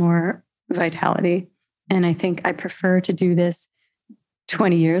much more vitality. And I think I prefer to do this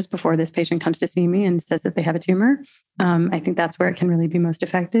 20 years before this patient comes to see me and says that they have a tumor. I think that's where it can really be most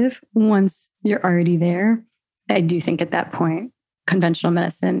effective. Once you're already there, I do think at that point, conventional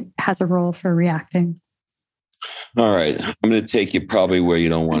medicine has a role for reacting. All right. I'm going to take you probably where you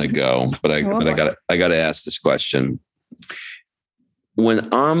don't want to go, but I got to ask this question.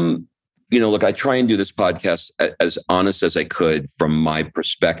 When I'm, look, I try and do this podcast as honest as I could from my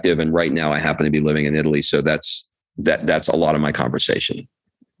perspective. And right now I happen to be living in Italy. So that's a lot of my conversation.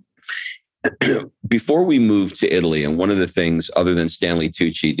 Before we moved to Italy, and one of the things other than Stanley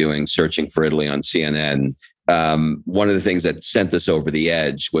Tucci doing Searching for Italy on CNN, one of the things that sent us over the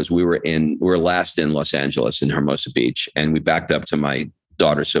edge was we were last in Los Angeles in Hermosa Beach, and we backed up to my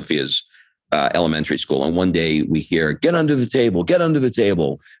daughter Sophia's elementary school. And one day we hear, get under the table, get under the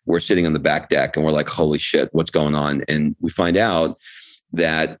table. We're sitting on the back deck and we're like, holy shit, what's going on? And we find out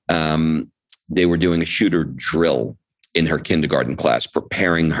that they were doing a shooter drill in her kindergarten class,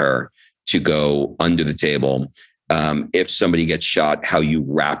 preparing her to go under the table. If somebody gets shot, how you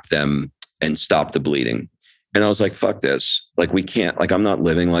wrap them and stop the bleeding. And I was like, fuck this. Like, we can't, like, I'm not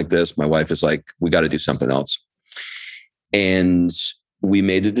living like this. My wife is like, we got to do something else. And we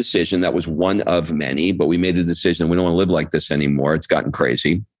made the decision. That was one of many, but we made the decision. We don't want to live like this anymore. It's gotten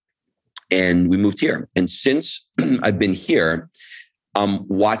crazy. And we moved here. And since I've been here, I'm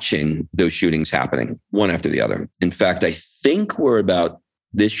watching those shootings happening one after the other. In fact, I think we're about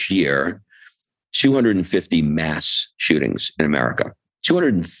this year, 250 mass shootings in America.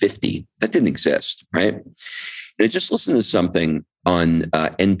 250. That didn't exist, right? And I just listened to something on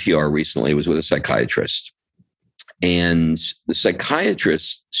NPR recently. It was with a psychiatrist. And the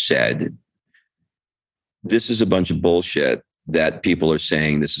psychiatrist said, this is a bunch of bullshit that people are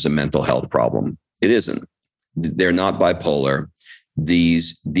saying this is a mental health problem. It isn't. They're not bipolar.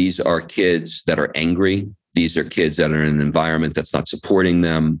 These are kids that are angry. These are kids that are in an environment that's not supporting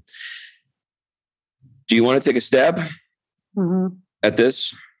them. Do you want to take a stab at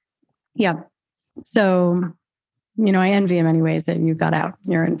this? Yeah. So, I envy in many ways that you got out.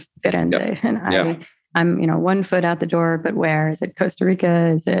 You're in Firenze. Yep. And I'm, 1 foot out the door, but where? Is it Costa Rica?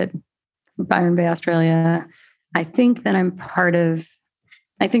 Is it Byron Bay, Australia? I think that I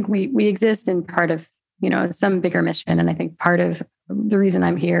think we exist in part of, some bigger mission. And I think part of the reason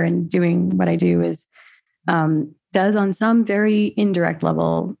I'm here and doing what I do is does on some very indirect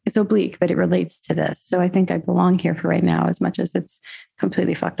level. It's oblique, but it relates to this. So I think I belong here for right now as much as it's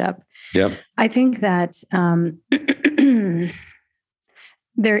completely fucked up. Yep. I think that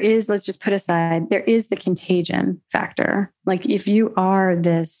there is, let's just put aside, there is the contagion factor. Like if you are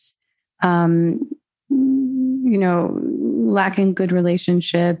this, lacking good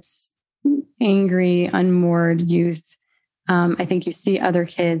relationships, angry, unmoored youth, I think you see other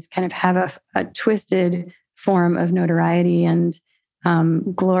kids kind of have a twisted form of notoriety and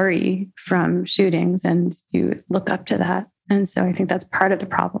glory from shootings, and you look up to that. And so I think that's part of the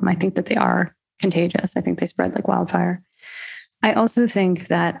problem. I think that they are contagious. I think they spread like wildfire. I also think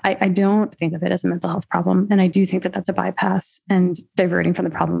that I don't think of it as a mental health problem. And I do think that that's a bypass and diverting from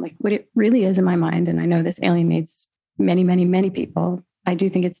the problem. Like what it really is in my mind, and I know this alienates many, many, many people. I do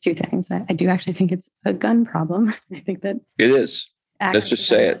think it's two things. I do actually think it's a gun problem. I think that it is. Let's just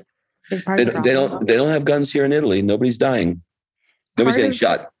say it. Is part of the problem. They don't have guns here in Italy. Nobody's dying. Nobody's getting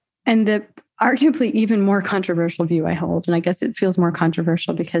shot. And the arguably even more controversial view I hold, and I guess it feels more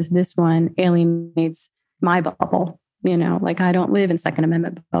controversial because this one alienates my bubble. Like I don't live in Second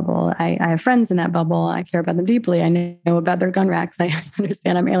Amendment bubble. I have friends in that bubble. I care about them deeply. I know about their gun racks. I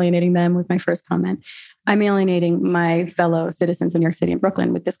understand I'm alienating them with my first comment. I'm alienating my fellow citizens in New York City and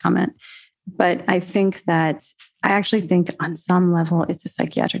Brooklyn with this comment. But I think that I actually think on some level, it's a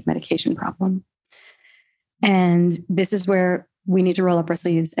psychiatric medication problem. And this is where we need to roll up our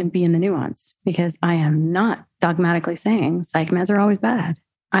sleeves and be in the nuance, because I am not dogmatically saying psych meds are always bad.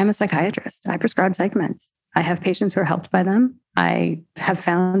 I'm a psychiatrist. I prescribe psych meds. I have patients who are helped by them. I have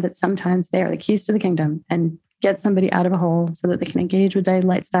found that sometimes they are the keys to the kingdom and get somebody out of a hole so that they can engage with diet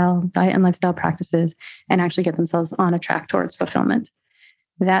and lifestyle practices and actually get themselves on a track towards fulfillment.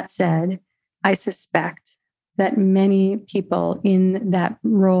 That said, I suspect that many people in that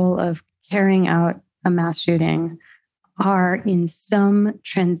role of carrying out a mass shooting are in some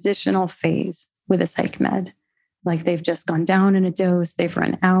transitional phase with a psych med. Like they've just gone down in a dose, they've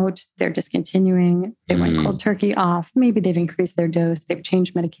run out, they're discontinuing, they went cold turkey off, maybe they've increased their dose, they've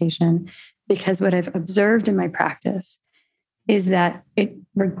changed medication. Because what I've observed in my practice is that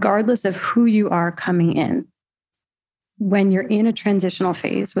regardless of who you are coming in, when you're in a transitional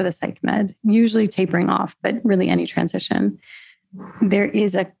phase with a psych med, usually tapering off, but really any transition, there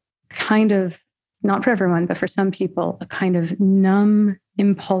is a kind of, not for everyone, but for some people, a kind of numb,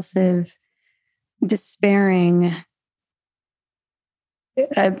 impulsive, despairing,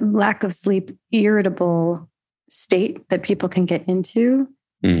 a lack of sleep, irritable state that people can get into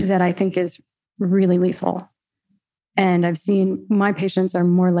that I think is really lethal. And I've seen my patients are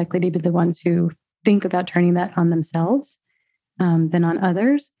more likely to be the ones who think about turning that on themselves than on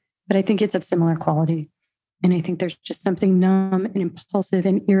others. But I think it's of similar quality. And I think there's just something numb and impulsive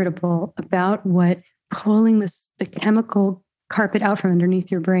and irritable about what pulling the chemical carpet out from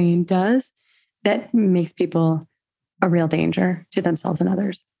underneath your brain does that makes people a real danger to themselves and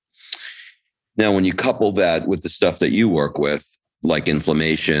others. Now, when you couple that with the stuff that you work with, like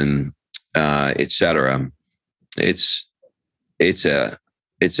inflammation, et cetera, it's a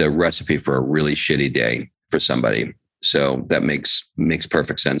recipe for a really shitty day for somebody. So that makes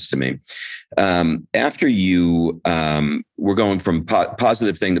perfect sense to me. After you we're going from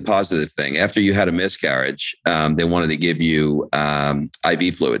positive thing to positive thing. After you had a miscarriage, they wanted to give you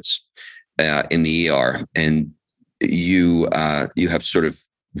IV fluids in the ER, and you have sort of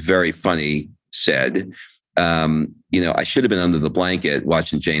very funny said, I should have been under the blanket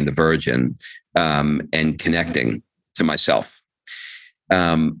watching Jane the Virgin and connecting to myself.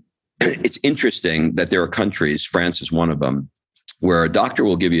 It's interesting that there are countries, France is one of them, where a doctor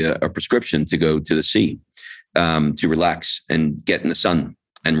will give you a prescription to go to the sea, to relax and get in the sun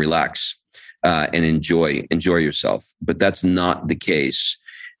and relax and enjoy yourself. But that's not the case.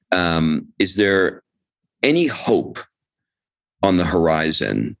 Is there any hope on the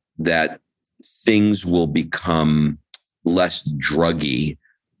horizon that things will become less druggy,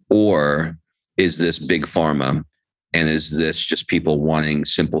 or is this big pharma? And is this just people wanting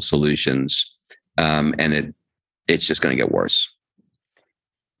simple solutions? And it's just going to get worse.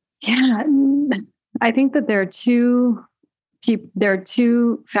 Yeah, I think that there are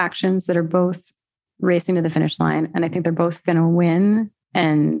two factions that are both racing to the finish line, and I think they're both going to win,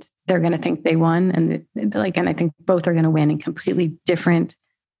 and they're going to think they won, and I think both are going to win in completely different,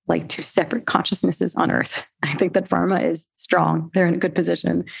 like two separate consciousnesses on Earth. I think that pharma is strong; they're in a good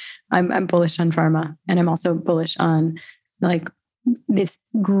position. I'm bullish on pharma, and I'm also bullish on like this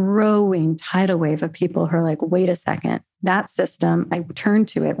growing tidal wave of people who are like, wait a second, that system, I turned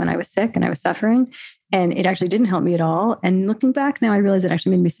to it when I was sick and I was suffering, and it actually didn't help me at all. And looking back now, I realize it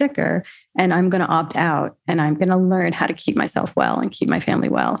actually made me sicker. and I'm going to opt out, and I'm going to learn how to keep myself well and keep my family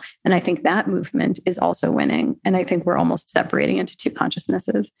well. And I think that movement is also winning. And I think we're almost separating into two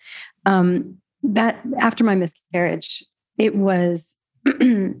consciousnesses. That after my miscarriage, it was,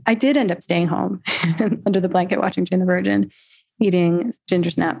 I did end up staying home under the blanket watching Jane the Virgin, eating ginger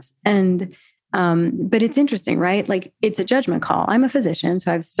snaps. And but it's interesting, right? Like, it's a judgment call. I'm a physician,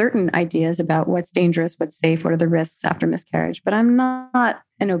 so I have certain ideas about what's dangerous, what's safe, what are the risks after miscarriage, but I'm not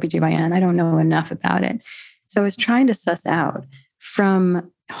an OBGYN. I don't know enough about it. So I was trying to suss out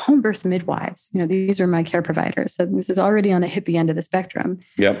from home birth midwives. These are my care providers. So this is already on a hippie end of the spectrum.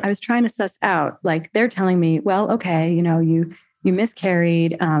 Yep. I was trying to suss out, like, they're telling me, well, okay, you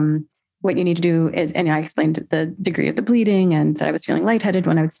miscarried. What you need to do is, and I explained the degree of the bleeding and that I was feeling lightheaded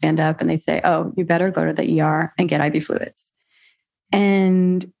when I would stand up, and they say, oh, you better go to the ER and get IV fluids.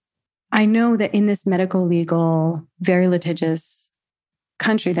 And I know that in this medical, legal, very litigious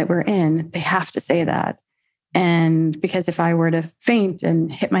country that we're in, they have to say that. And because if I were to faint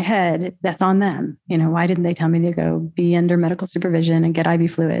and hit my head, that's on them. Why didn't they tell me to go be under medical supervision and get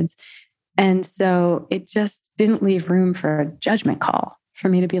IV fluids? And so it just didn't leave room for a judgment call for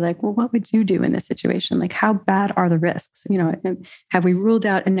me to be like, well, what would you do in this situation? Like, how bad are the risks? Have we ruled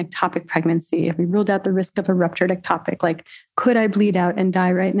out an ectopic pregnancy? Have we ruled out the risk of a ruptured ectopic? Like, could I bleed out and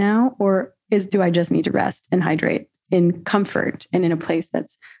die right now? Or do I just need to rest and hydrate in comfort and in a place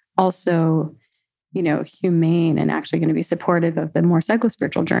that's also, humane and actually going to be supportive of the more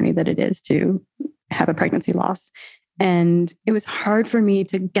psychospiritual journey that it is to have a pregnancy loss? And it was hard for me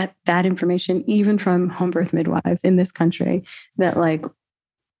to get that information, even from home birth midwives in this country, that like,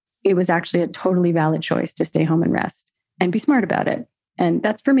 it was actually a totally valid choice to stay home and rest and be smart about it. And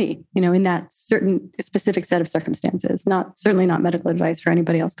that's for me, in that certain specific set of circumstances, certainly not medical advice for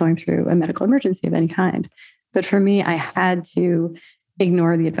anybody else going through a medical emergency of any kind. But for me, I had to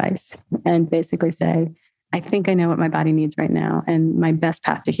ignore the advice and basically say, I think I know what my body needs right now. And my best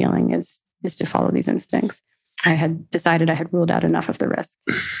path to healing is to follow these instincts. I had decided I had ruled out enough of the risk.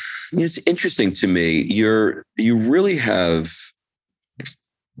 It's interesting to me. You really have,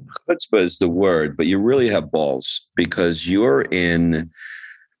 chutzpah is the word, but you really have balls, because you're in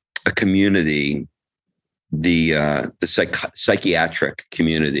a community, the psychiatric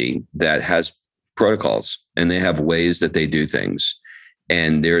community, that has protocols, and they have ways that they do things,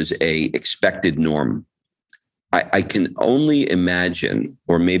 and there's a expected norm. I can only imagine,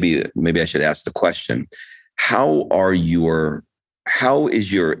 or maybe I should ask the question: how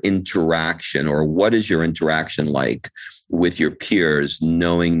is your interaction, or what is your interaction like with your peers,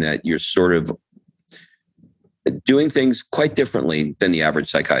 knowing that you're sort of doing things quite differently than the average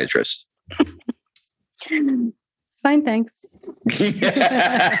psychiatrist? Fine, thanks.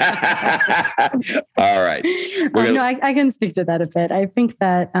 All right. No, I can speak to that a bit. I think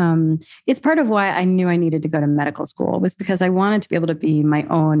that it's part of why I knew I needed to go to medical school, was because I wanted to be able to be my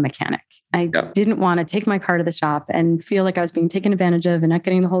own mechanic. I didn't want to take my car to the shop and feel like I was being taken advantage of and not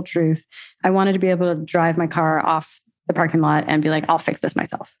getting the whole truth. I wanted to be able to drive my car off the parking lot and be like, I'll fix this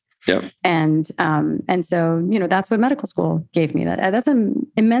myself. Yep. And so, that's what medical school gave me. That's an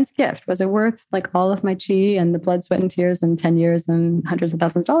immense gift. Was it worth like all of my chi and the blood, sweat, and tears and 10 years and hundreds of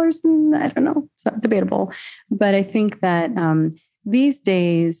thousands of dollars? I don't know. It's debatable. But I think that these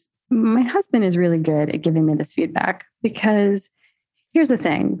days, my husband is really good at giving me this feedback, because here's the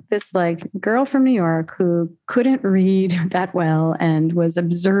thing. This like girl from New York who couldn't read that well and was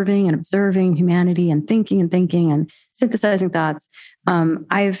observing humanity and thinking and synthesizing thoughts.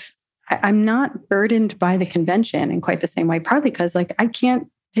 I'm not burdened by the convention in quite the same way, partly because like I can't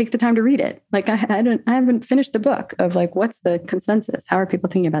take the time to read it. Like I haven't finished the book of like, what's the consensus? How are people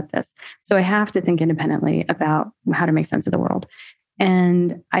thinking about this? So I have to think independently about how to make sense of the world.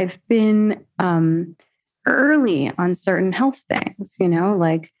 And I've been early on certain health things,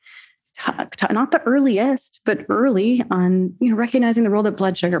 like not the earliest, but early on, recognizing the role that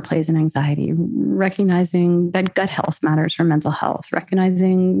blood sugar plays in anxiety, recognizing that gut health matters for mental health,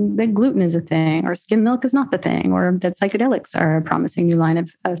 recognizing that gluten is a thing, or skim milk is not the thing, or that psychedelics are a promising new line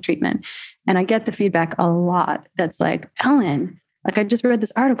of treatment. And I get the feedback a lot that's like, Ellen, like I just read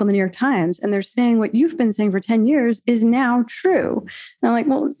this article in the New York Times and they're saying what you've been saying for 10 years is now true. And I'm like,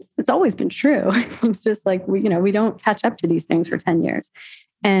 well, it's always been true. It's just like, we don't catch up to these things for 10 years.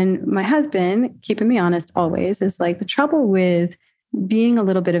 And my husband, keeping me honest always, is like, the trouble with being a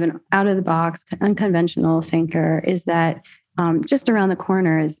little bit of an out of the box, unconventional thinker is that just around the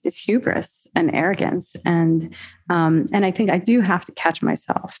corner is hubris and arrogance. And I think I do have to catch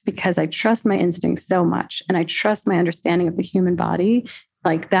myself, because I trust my instincts so much. And I trust my understanding of the human body.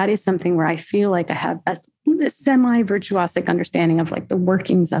 Like that is something where I feel like I have at semi-virtuosic understanding of like the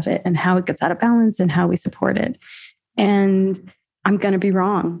workings of it and how it gets out of balance and how we support it. And I'm going to be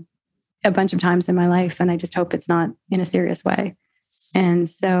wrong a bunch of times in my life. And I just hope it's not in a serious way. And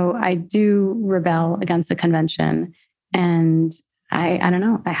so I do rebel against the convention. And I don't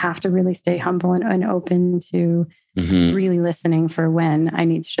know, I have to really stay humble and open to really listening for when I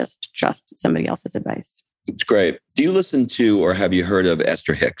need to just trust somebody else's advice. It's great. Do you listen to or have you heard of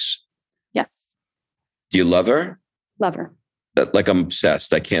Esther Hicks? Yes. Do you love her? Love her. Like I'm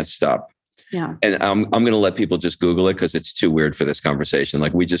obsessed. I can't stop. Yeah. And I'm going to let people just Google it because it's too weird for this conversation.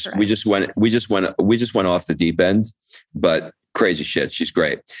 Like we just went off the deep end, but crazy shit. She's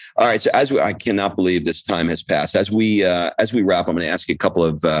great. All right. So I cannot believe this time has passed. As we wrap, I'm going to ask you a couple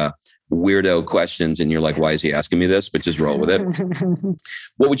of weirdo questions, and you're like, "Why is he asking me this?" But just roll with it.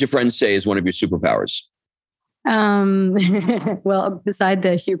 What would your friends say is one of your superpowers? Well, beside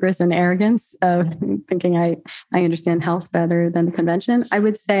the hubris and arrogance of thinking I understand health better than the convention, I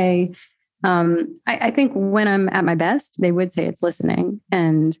would say, I think when I'm at my best, they would say it's listening.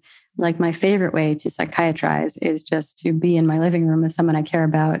 And like my favorite way to psychiatrize is just to be in my living room with someone I care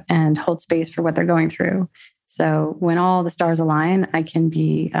about and hold space for what they're going through. So when all the stars align, I can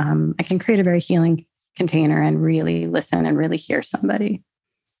create a very healing container and really listen and really hear somebody.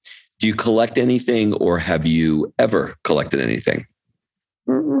 Do you collect anything, or have you ever collected anything?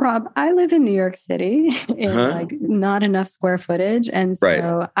 Rob, I live in New York City in like not enough square footage. And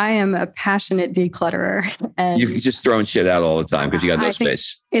so I am a passionate declutterer. And you're just throwing shit out all the time because you got no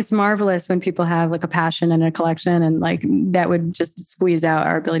space. It's marvelous when people have like a passion and a collection, and like that would just squeeze out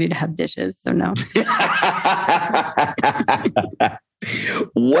our ability to have dishes. So no.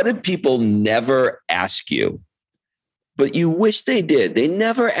 What did people never ask you, but you wish they did? They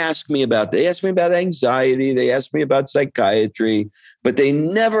never asked me about, they asked me about anxiety. They asked me about psychiatry, but they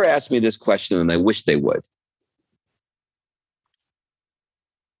never asked me this question, and I wish they would.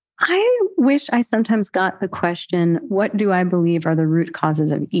 I wish I sometimes got the question, what do I believe are the root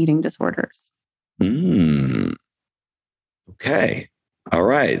causes of eating disorders? Okay. All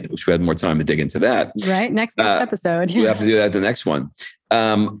right. Wish we had more time to dig into that. Right. Next episode. We have to do that the next one.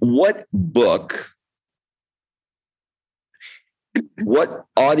 What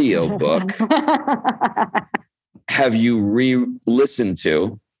audiobook have you re-listened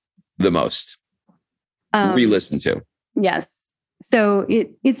to the most? Re-listened to? Yes. So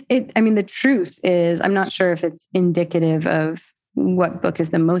the truth is, I'm not sure if it's indicative of what book is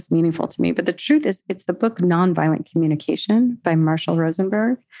the most meaningful to me, but the truth is it's the book Nonviolent Communication by Marshall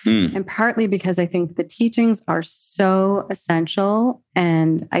Rosenberg. And partly because I think the teachings are so essential,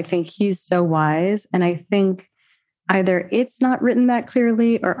 and I think he's so wise. And I think either it's not written that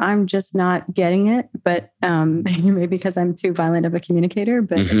clearly or I'm just not getting it, but maybe because I'm too violent of a communicator.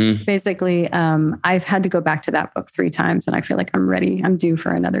 But basically, I've had to go back to that book 3 times, and I feel like I'm ready. I'm due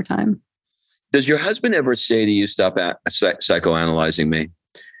for another time. Does your husband ever say to you, stop psychoanalyzing me?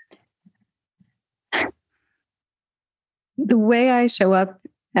 The way I show up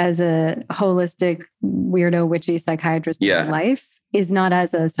as a holistic, weirdo, witchy psychiatrist in life is not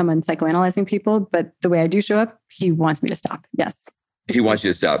as someone psychoanalyzing people, but the way I do show up, he wants me to stop. Yes. He wants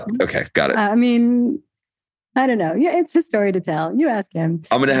you to stop. Okay. Got it. I don't know. Yeah, it's his story to tell. You ask him.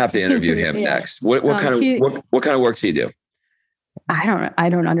 I'm going to have to interview him next. What kind of work does he do? I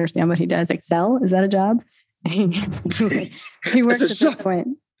don't understand what he does. Excel? Is that a job? He works at this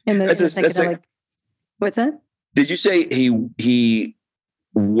point in the psychedelic. What's that? Did you say he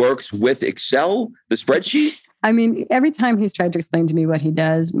works with Excel, the spreadsheet? I mean, every time he's tried to explain to me what he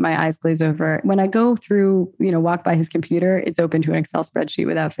does, my eyes glaze over. When I go through, walk by his computer, it's open to an Excel spreadsheet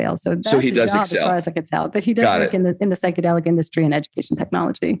without fail. So he does Excel as far as I can tell. But he does work in the psychedelic industry and education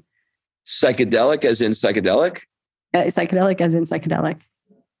technology. Psychedelic as in psychedelic? Psychedelic as in psychedelic.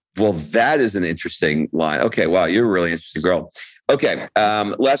 Well, that is an interesting line. Okay, wow, you're a really interesting girl. Okay,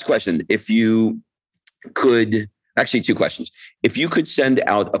 last question. If you could... Actually, 2 questions. If you could send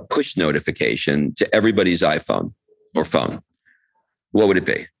out a push notification to everybody's iPhone or phone, what would it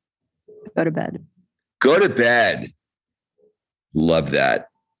be? Go to bed. Go to bed. Love that.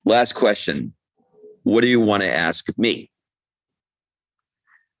 Last question. What do you want to ask me?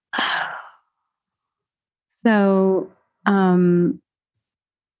 So, in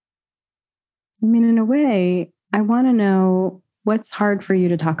a way, I want to know what's hard for you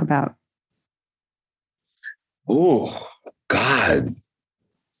to talk about. Oh, God.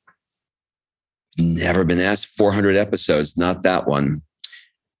 Never been asked. 400 episodes, not that one.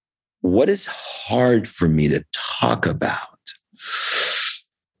 What is hard for me to talk about?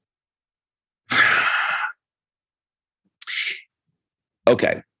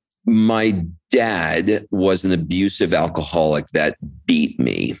 Okay. My dad was an abusive alcoholic that beat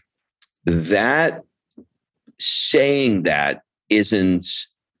me. That saying that isn't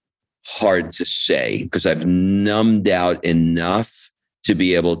hard to say because I've numbed out enough to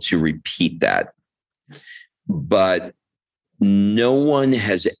be able to repeat that. But no one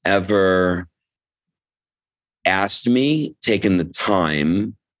has ever asked me, taken the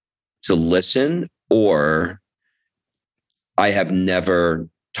time to listen, or I have never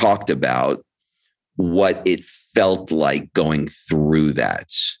talked about what it felt like going through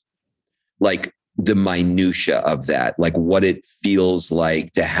that. Like the minutia of that, like what it feels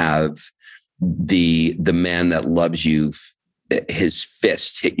like to have the man that loves you, his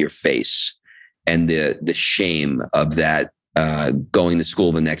fist hit your face, and the shame of that, going to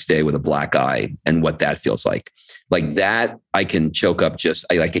school the next day with a black eye and what that feels like that, I can choke up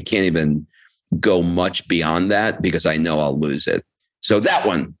I can't even go much beyond that because I know I'll lose it. So that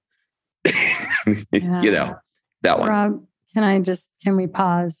one, yeah. That one. Rob, can we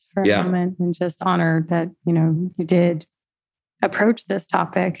pause for a moment and just honor that, you did approach this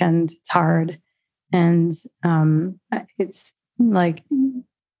topic and it's hard. And it's like,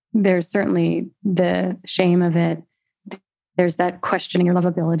 there's certainly the shame of it. There's that questioning your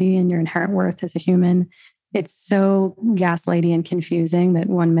lovability and your inherent worth as a human. It's so gaslighty and confusing that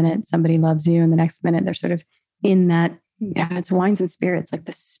one minute somebody loves you and the next minute they're sort of in that, it's wines and spirits, like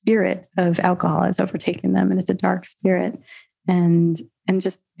the spirit of alcohol has overtaken them, and it's a dark spirit, and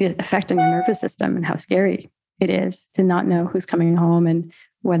just the effect on your nervous system and how scary it is to not know who's coming home and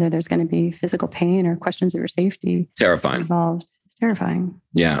whether there's going to be physical pain or questions of your safety. Terrifying. Involved. It's terrifying.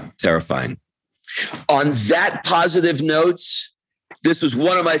 Yeah, terrifying. On that positive notes, this was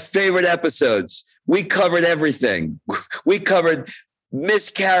one of my favorite episodes. We covered everything. We covered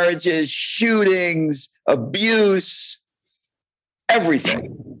miscarriages, shootings, abuse,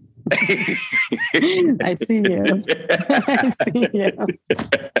 everything. I see you. I see you.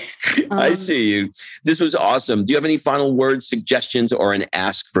 I see you. This was awesome. Do you have any final words, suggestions, or an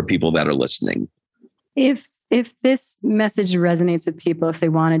ask for people that are listening? If this message resonates with people, if they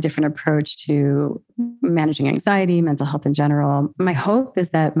want a different approach to managing anxiety, mental health in general, my hope is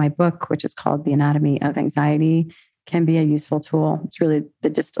that my book, which is called The Anatomy of Anxiety, can be a useful tool. It's really the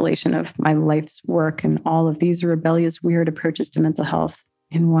distillation of my life's work and all of these rebellious, weird approaches to mental health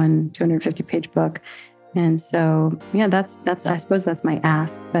in one 250-page book. And so, I suppose that's my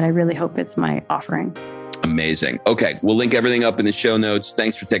ask, but I really hope it's my offering. Amazing. Okay. We'll link everything up in the show notes.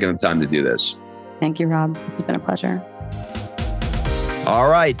 Thanks for taking the time to do this. Thank you, Rob. This has been a pleasure. All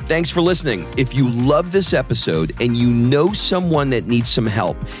right. Thanks for listening. If you love this episode and you know someone that needs some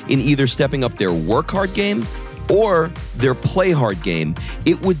help in either stepping up their work hard game or their play hard game,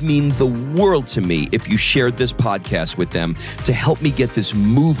 it would mean the world to me if you shared this podcast with them to help me get this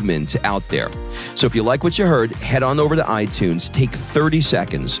movement out there. So if you like what you heard, head on over to iTunes, take 30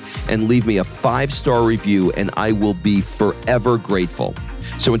 seconds and leave me a 5-star review, and I will be forever grateful.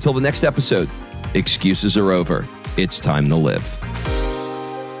 So until the next episode, excuses are over. It's time to live.